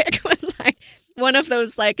this fic was like one of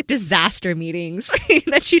those like disaster meetings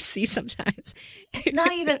that you see sometimes. It's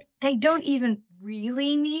not even, they don't even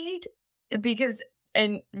really need, because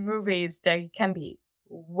in movies, they can be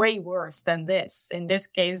way worse than this. In this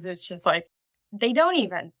case, it's just like, they don't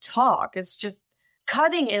even talk. It's just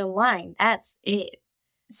cutting in line. That's it.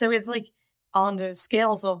 So it's like, on the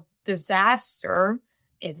scales of disaster,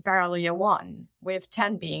 it's barely a 1, with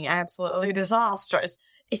 10 being absolutely disastrous.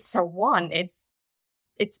 It's a 1. It's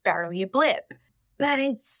barely a blip. But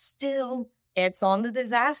it's on the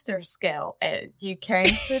disaster scale. You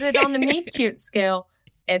can't put it on the meet cute scale.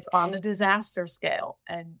 It's on the disaster scale.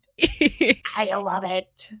 And I love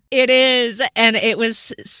it. It is. And it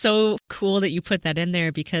was so cool that you put that in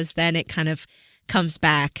there, because then it kind of comes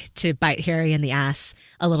back to bite Harry in the ass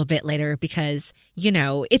a little bit later, because, you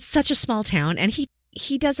know, it's such a small town and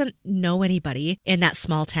he doesn't know anybody in that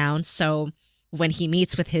small town. So when he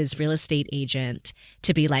meets with his real estate agent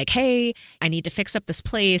to be like, hey, I need to fix up this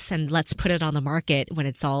place and let's put it on the market when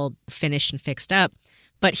it's all finished and fixed up.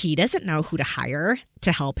 But he doesn't know who to hire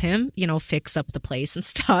to help him, you know, fix up the place and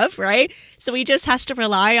stuff, right? So he just has to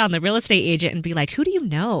rely on the real estate agent and be like, who do you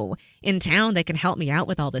know in town that can help me out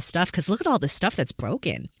with all this stuff? Because look at all this stuff that's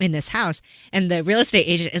broken in this house. And the real estate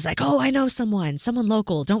agent is like, oh, I know someone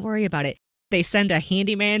local. Don't worry about it. They send a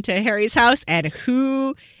handyman to Harry's house, and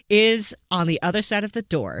who is on the other side of the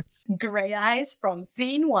door? Gray Eyes from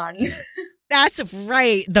scene 1. That's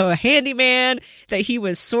right. The handyman that he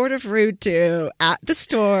was sort of rude to at the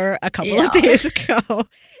store a couple of days ago.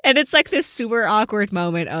 And it's like this super awkward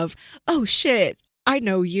moment of, oh shit, I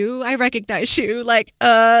know you. I recognize you. Like,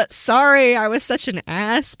 sorry, I was such an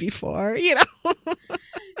ass before, you know?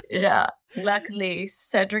 Yeah. Luckily,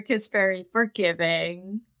 Cedric is very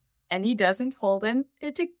forgiving, and he doesn't hold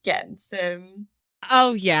it against him.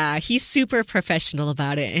 Oh yeah, he's super professional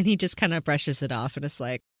about it, and he just kind of brushes it off and is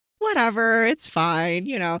like, whatever, it's fine,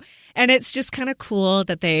 you know. And it's just kind of cool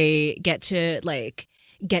that they get to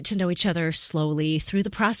know each other slowly through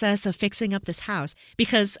the process of fixing up this house.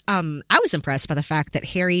 Because I was impressed by the fact that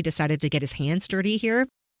Harry decided to get his hands dirty here.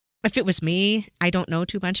 If it was me, I don't know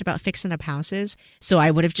too much about fixing up houses, so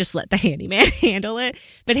I would have just let the handyman handle it.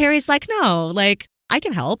 But Harry's like, no, like, I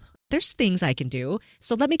can help. There's things I can do.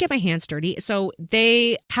 So let me get my hands dirty. So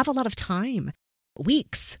they have a lot of time,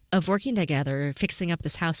 weeks of working together, fixing up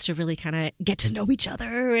this house to really kind of get to know each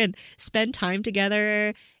other and spend time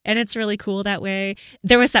together. And it's really cool that way.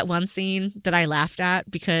 There was that one scene that I laughed at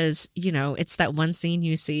because, you know, it's that one scene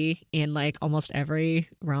you see in like almost every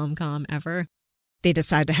rom-com ever. They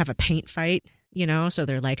decide to have a paint fight, you know, so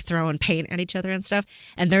they're like throwing paint at each other and stuff.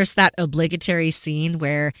 And there's that obligatory scene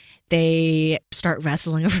where they start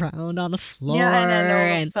wrestling around on the floor. Yeah, and then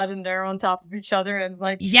all of a sudden they're on top of each other and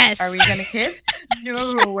like, yes, are we going to kiss?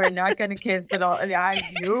 No, we're not going to kiss, but I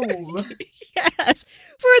know. Yes,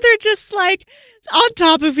 where they're just like on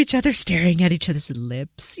top of each other, staring at each other's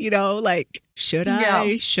lips, you know, like, should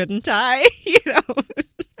I, shouldn't I, you know?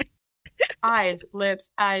 Eyes,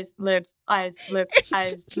 lips, eyes, lips, eyes, lips,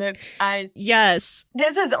 eyes, lips, eyes. Yes.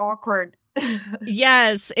 This is awkward.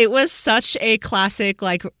 Yes, it was such a classic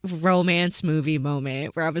like romance movie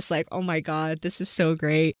moment where I was like, oh my God, this is so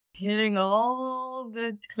great. Hitting all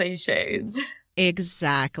the cliches.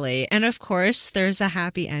 Exactly. And of course, there's a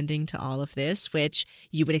happy ending to all of this, which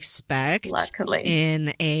you would expect luckily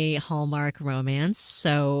in a Hallmark romance.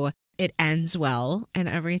 So it ends well and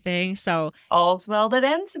everything. So all's well that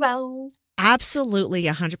ends well. Absolutely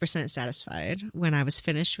 100% satisfied when I was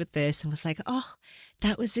finished with this and was like, oh,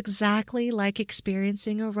 that was exactly like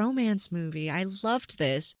experiencing a romance movie. I loved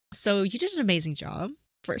this. So you did an amazing job,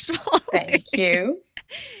 first of all. Thank you.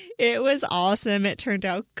 It was awesome. It turned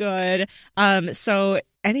out good. So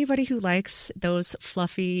anybody who likes those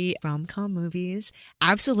fluffy rom-com movies,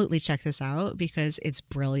 absolutely check this out because it's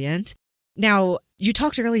brilliant. Now, you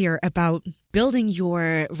talked earlier about building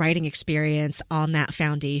your writing experience on that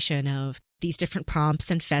foundation of these different prompts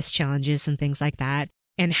and fest challenges and things like that,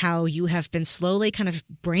 and how you have been slowly kind of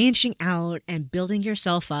branching out and building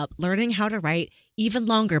yourself up, learning how to write even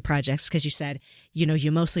longer projects, because you said,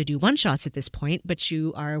 you mostly do one-shots at this point, but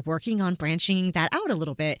you are working on branching that out a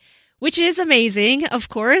little bit, which is amazing, of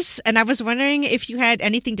course. And I was wondering if you had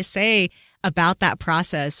anything to say about that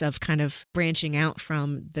process of kind of branching out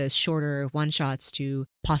from the shorter one-shots to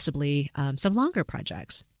possibly some longer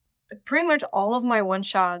projects. Pretty much all of my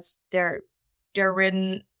one-shots, they're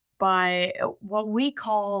written by what we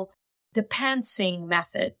call the pantsing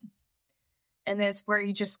method. And that's where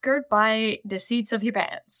you just skirt by the seats of your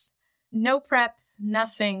pants. No prep,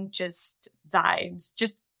 nothing, just vibes,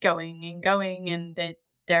 just going, and that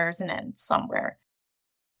there's an end somewhere.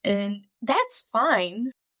 And that's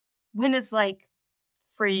fine when it's like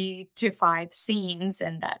 3 to 5 scenes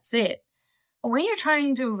and that's it. When you're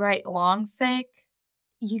trying to write long fic,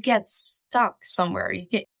 you get stuck somewhere. You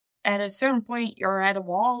get at a certain point, you're at a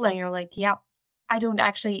wall and you're like, yeah, I don't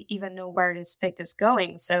actually even know where this fic is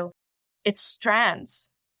going. So it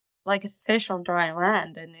strands like a fish on dry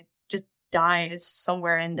land and it just dies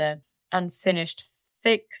somewhere in the unfinished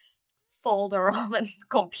fics folder on the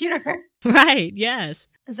computer. Right, yes.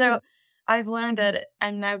 So I've learned that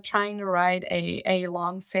I'm now trying to write a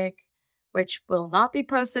long fic, which will not be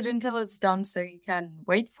posted until it's done, so you can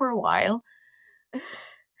wait for a while.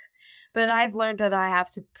 But I've learned that I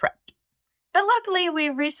have to prep. But luckily, we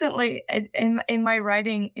recently, in my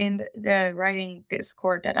writing, in the writing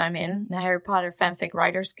Discord that I'm in, the Harry Potter Fanfic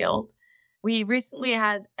Writers Guild, we recently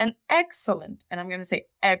had an excellent, and I'm going to say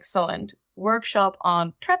excellent, workshop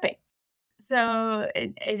on prepping. So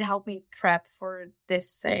it helped me prep for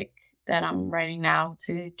this fic that I'm writing now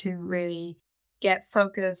to really get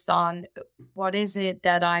focused on what is it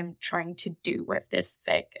that I'm trying to do with this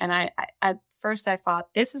fic. And I at first I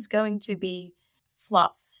thought this is going to be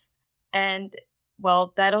fluff. And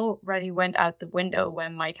well, that already went out the window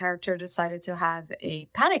when my character decided to have a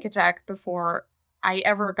panic attack before I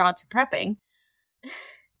ever got to prepping.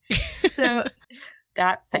 So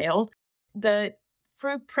that failed.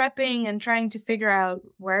 Through prepping and trying to figure out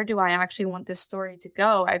where do I actually want this story to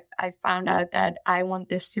go, I found out that I want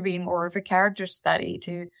this to be more of a character study,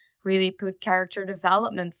 to really put character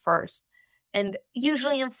development first. And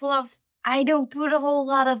usually in fluff, I don't put a whole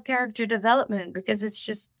lot of character development because it's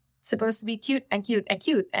just supposed to be cute and cute and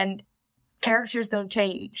cute, and characters don't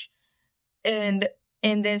change. And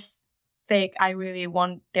in this fic, I really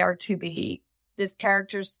want there to be this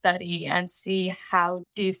character study and see how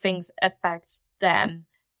do things affect them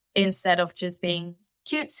instead of just being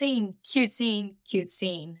cute scene, cute scene, cute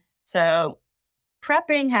scene. So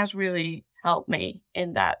prepping has really helped me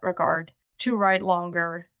in that regard to write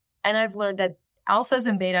longer. And I've learned that alphas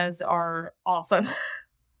and betas are awesome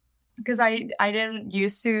because I didn't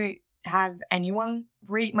used to have anyone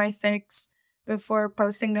read my fics before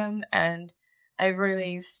posting them. And I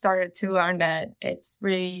really started to learn that it's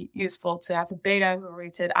really useful to have a beta who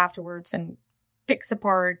reads it afterwards and picks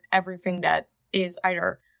apart everything that is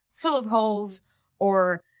either full of holes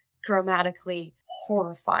or grammatically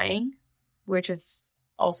horrifying, which is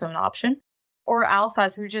also an option, or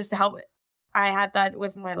alphas who just help. I had that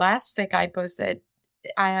with my last fic I posted.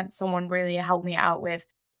 I had someone really help me out with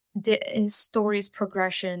the story's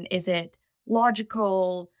progression. Is it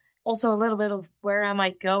logical? Also a little bit of where am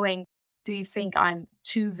I going? Do you think I'm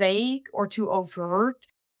too vague or too overt?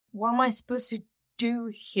 What am I supposed to do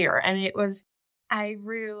here? And I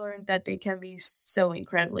really learned that they can be so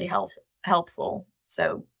incredibly helpful.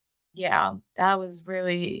 So yeah, that was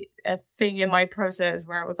really a thing in my process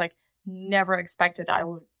where I was like, never expected I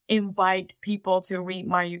would invite people to read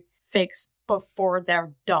my fics before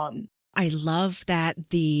they're done. I love that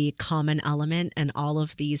the common element and all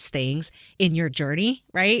of these things in your journey,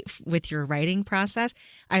 right, with your writing process.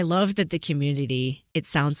 I love that the community, it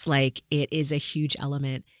sounds like it is a huge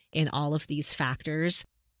element in all of these factors.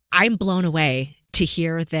 I'm blown away to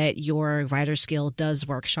hear that your Writer's Guild does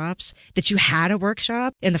workshops, that you had a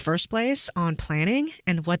workshop in the first place on planning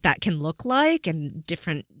and what that can look like and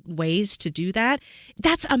different ways to do that.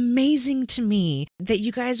 That's amazing to me that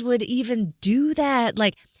you guys would even do that.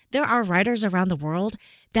 Like, there are writers around the world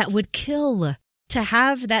that would kill to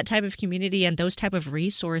have that type of community and those type of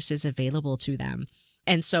resources available to them.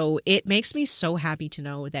 And so it makes me so happy to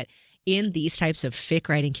know that in these types of fic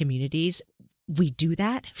writing communities, we do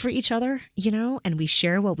that for each other, and we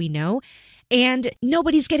share what we know. And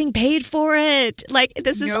nobody's getting paid for it. Like,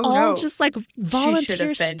 this is all just like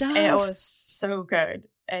volunteer stuff. It was so good.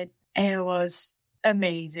 It was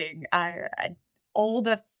amazing. I all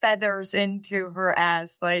the feathers into her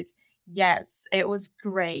ass. Like, yes, it was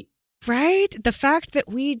great. Right? The fact that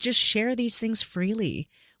we just share these things freely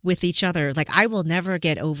with each other. Like, I will never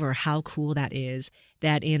get over how cool that is,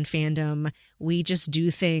 that in fandom, we just do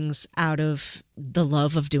things out of the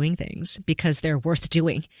love of doing things because they're worth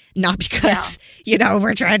doing. Not because,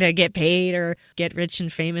 we're trying to get paid or get rich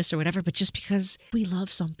and famous or whatever, but just because we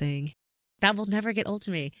love something. That will never get old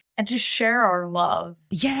to me. And to share our love.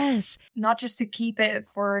 Yes. Not just to keep it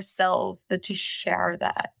for ourselves, but to share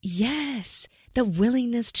that. Yes. The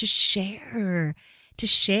willingness to share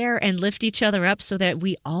and lift each other up so that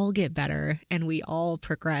we all get better and we all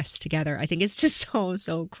progress together. I think it's just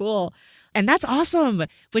so cool. And that's awesome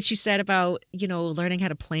what you said about, learning how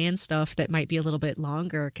to plan stuff that might be a little bit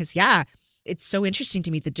longer. Because, it's so interesting to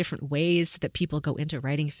me, the different ways that people go into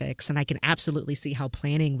writing fics. And I can absolutely see how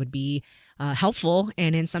planning would be helpful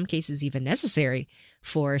and in some cases even necessary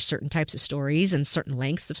for certain types of stories and certain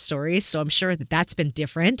lengths of stories. So I'm sure that that's been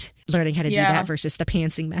different, learning how to do that versus the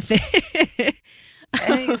pantsing method.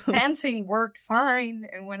 Pantsing worked fine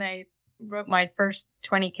when I wrote my first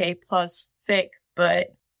 20K plus fic,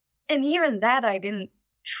 and even that I didn't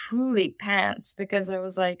truly pants because I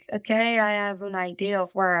was like, okay, I have an idea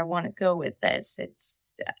of where I want to go with this.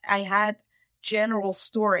 I had general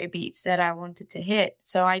story beats that I wanted to hit,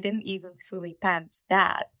 so I didn't even fully pants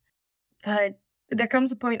that. But there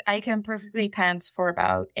comes a point I can perfectly pants for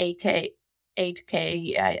about 8K.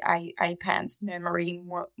 I pants memory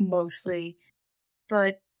mostly.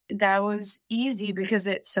 But that was easy because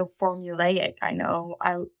it's so formulaic. I know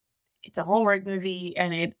it's a Hallmark movie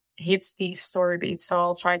and it hits these story beats, so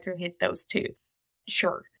I'll try to hit those too.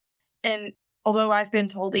 Sure. And although I've been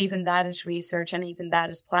told even that is research and even that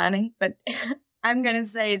is planning, but I'm gonna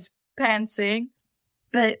say it's pantsing.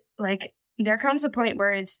 But like, there comes a point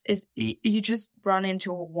where it's you just run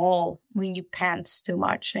into a wall when you pants too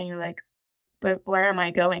much, and you're like, but where am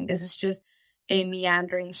I going? This is just a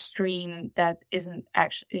meandering stream that isn't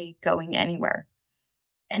actually going anywhere.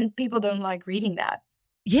 And people don't like reading that.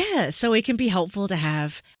 Yeah, so it can be helpful to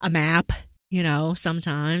have a map,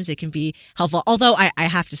 sometimes it can be helpful. Although I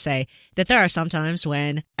have to say that there are some times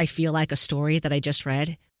when I feel like a story that I just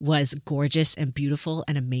read was gorgeous and beautiful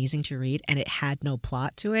and amazing to read, and it had no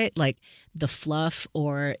plot to it. Like, the fluff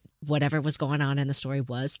or whatever was going on in the story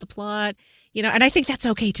was the plot, and I think that's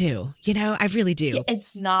okay too. I really do.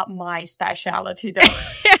 It's not my specialty though.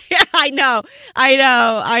 I know.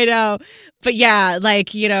 But yeah, like,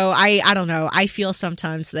 I don't know. I feel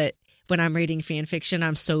sometimes that when I'm reading fan fiction,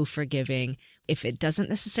 I'm so forgiving if it doesn't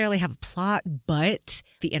necessarily have a plot, but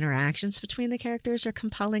the interactions between the characters are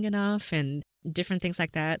compelling enough and different things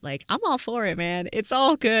like that. Like, I'm all for it, man. It's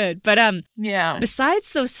all good. But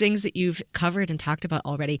besides those things that you've covered and talked about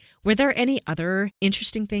already, were there any other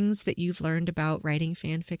interesting things that you've learned about writing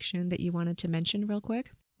fan fiction that you wanted to mention real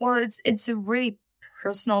quick? Well, it's a really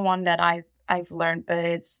personal one that I've learned, but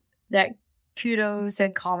it's that kudos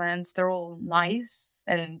and comments, they're all nice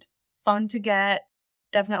and fun to get,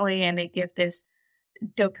 definitely, and they give this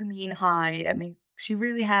dopamine high that makes you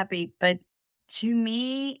really happy. But to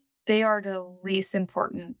me, they are the least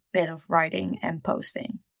important bit of writing and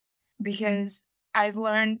posting, because I've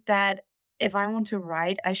learned that if I want to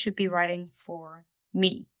write, I should be writing for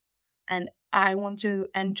me, and I want to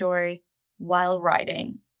enjoy while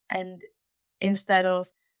writing. And instead of,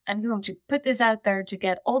 I'm going to put this out there to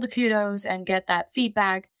get all the kudos and get that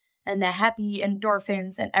feedback and the happy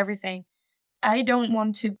endorphins and everything, I don't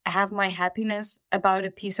want to have my happiness about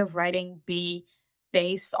a piece of writing be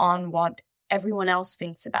based on what everyone else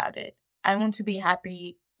thinks about it. I want to be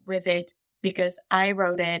happy with it because I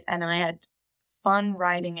wrote it and I had fun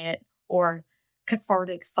writing it, or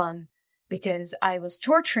cathartic fun because I was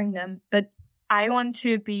torturing them. But I want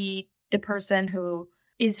to be the person who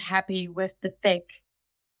is happy with the fic.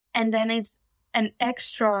 And then it's an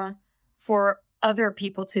extra for other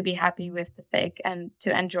people to be happy with the fic and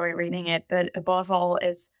to enjoy reading it. But above all,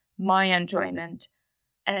 it's my enjoyment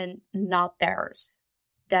and not theirs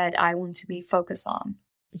that I want to be focused on.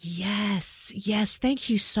 Yes. Thank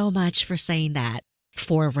you so much for saying that,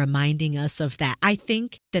 for reminding us of that. I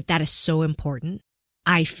think that is so important.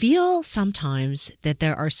 I feel sometimes that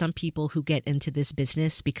there are some people who get into this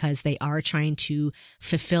business because they are trying to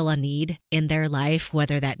fulfill a need in their life,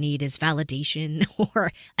 whether that need is validation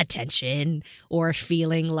or attention or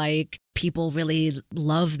feeling like people really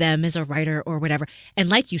love them as a writer or whatever. And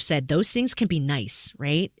like you said, those things can be nice,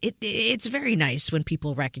 right? It's very nice when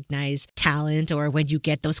people recognize talent or when you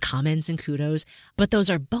get those comments and kudos, but those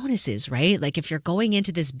are bonuses, right? Like if you're going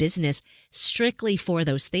into this business strictly for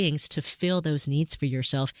those things to fill those needs for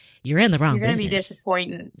yourself, you're in the wrong business. You're going to be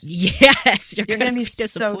disappointed. Yes. You're going to be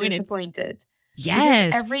so disappointed. Yes.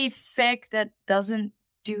 Because every fic that doesn't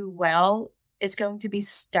do well is going to be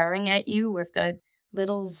staring at you with the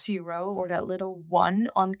little 0 or that little 1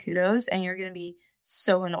 on kudos, and you're going to be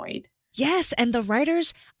so annoyed. Yes, and the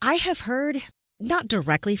writers, I have heard, not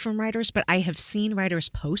directly from writers, but I have seen writers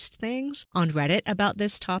post things on Reddit about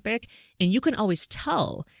this topic, and you can always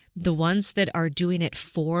tell the ones that are doing it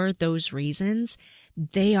for those reasons,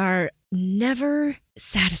 they are never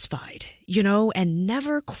satisfied, and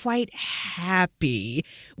never quite happy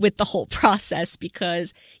with the whole process,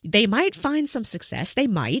 because they might find some success. They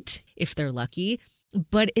might, if they're lucky,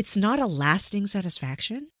 but it's not a lasting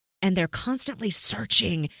satisfaction. And they're constantly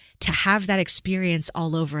searching to have that experience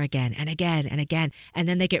all over again and again and again. And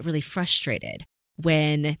then they get really frustrated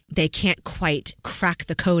when they can't quite crack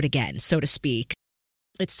the code again, so to speak.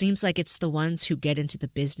 It seems like it's the ones who get into the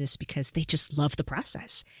business because they just love the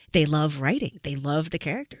process. They love writing. They love the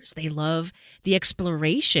characters. They love the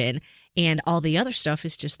exploration, and all the other stuff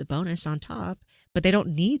is just the bonus on top. But they don't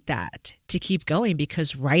need that to keep going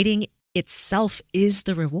because writing itself is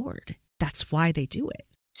the reward. That's why they do it.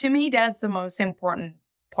 To me, that's the most important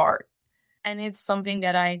part. And it's something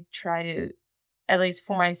that I try to, at least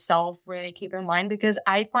for myself, really keep in mind, because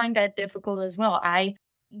I find that difficult as well. I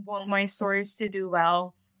want my stories to do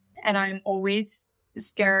well, and I'm always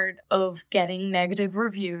scared of getting negative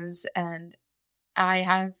reviews, and I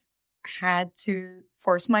have had to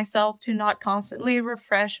force myself to not constantly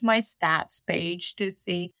refresh my stats page to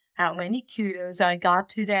see how many kudos I got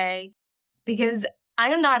today, because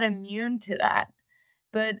I'm not immune to that.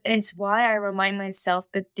 But it's why I remind myself,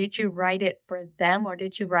 but did you write it for them or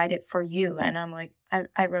did you write it for you? And I'm like,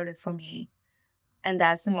 I wrote it for me. And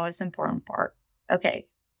that's the most important part. Okay,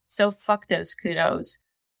 so fuck those kudos.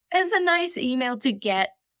 It's a nice email to get,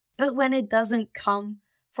 but when it doesn't come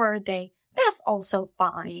for a day, that's also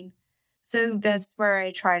fine. So that's where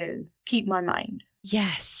I try to keep my mind.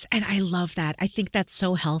 Yes, and I love that. I think that's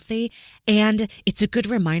so healthy. And it's a good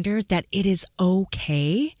reminder that it is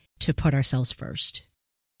okay to put ourselves first.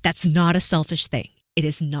 That's not a selfish thing. It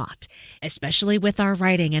is not. Especially with our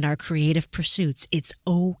writing and our creative pursuits, it's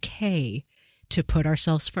okay to put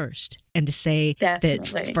ourselves first and to say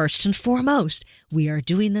that first and foremost, we are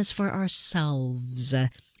doing this for ourselves. And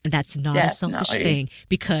that's not a selfish thing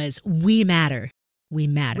because we matter. We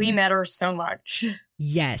matter. We matter so much.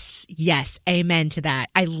 Yes. Yes. Amen to that.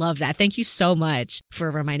 I love that. Thank you so much for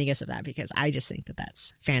reminding us of that because I just think that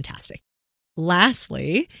that's fantastic.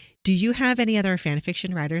 Lastly, do you have any other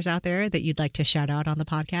fanfiction writers out there that you'd like to shout out on the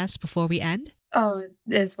podcast before we end? Oh,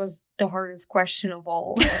 this was the hardest question of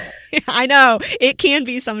all. I know. It can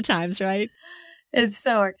be sometimes, right? It's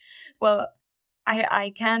so hard. Well,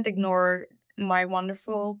 I can't ignore my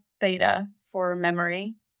wonderful beta for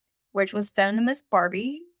memory, which was Feminist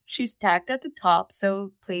Barbie. She's tagged at the top,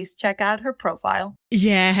 so please check out her profile.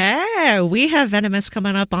 Yeah, we have Venomous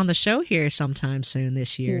coming up on the show here sometime soon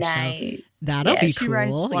this year. Nice. So that'll be she cool.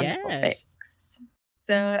 Writes wonderful fics.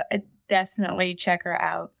 So definitely check her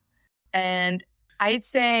out. And I'd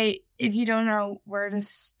say if you don't know where to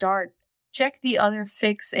start, check the other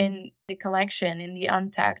fics in the collection, in the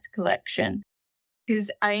Untagged collection.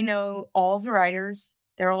 Because I know all the writers,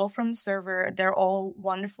 they're all from the server, they're all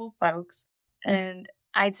wonderful folks. And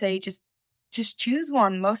I'd say just choose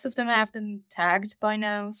one. Most of them have them tagged by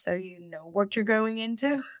now, so you know what you're going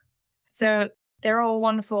into. So they're all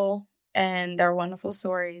wonderful, and they're wonderful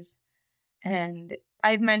stories. And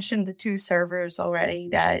I've mentioned the 2 servers already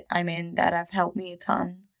that I'm in that have helped me a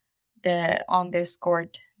ton. On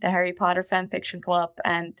Discord, the Harry Potter Fanfiction Club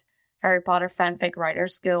and Harry Potter Fanfic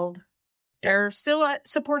Writers Guild. They're still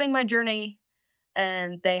supporting my journey,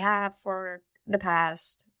 and they have for the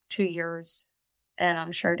past 2 years. And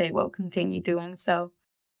I'm sure they will continue doing so.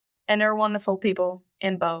 And they're wonderful people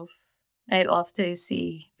in both. I'd love to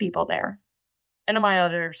see people there. And on my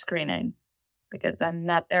other screening, because I'm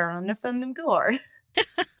not there on the Fandomgalore.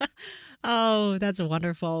 Oh, that's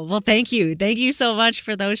wonderful. Well, thank you. Thank you so much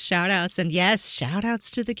for those shout outs. And yes, shout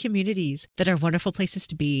outs to the communities that are wonderful places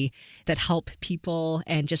to be, that help people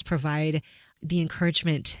and just provide the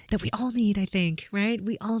encouragement that we all need, I think, right?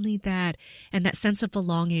 We all need that. And that sense of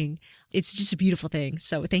belonging. It's just a beautiful thing.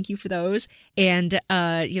 So thank you for those. And,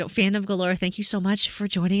 Fandomgalore, thank you so much for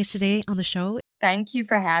joining us today on the show. Thank you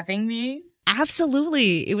for having me.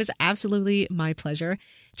 Absolutely. It was absolutely my pleasure.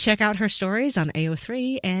 Check out her stories on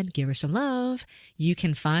AO3 and give her some love. You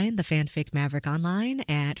can find the Fanfic Maverick online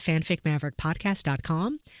at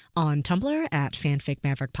fanficmaverickpodcast.com, on Tumblr at Fanfic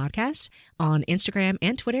Maverick Podcast, on Instagram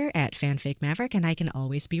and Twitter at Fanfic Maverick, and I can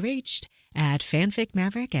always be reached at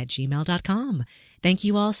fanficmaverick@gmail.com. Thank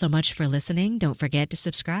you all so much for listening. Don't forget to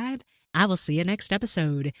subscribe. I will see you next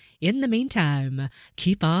episode. In the meantime,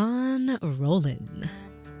 keep on rolling.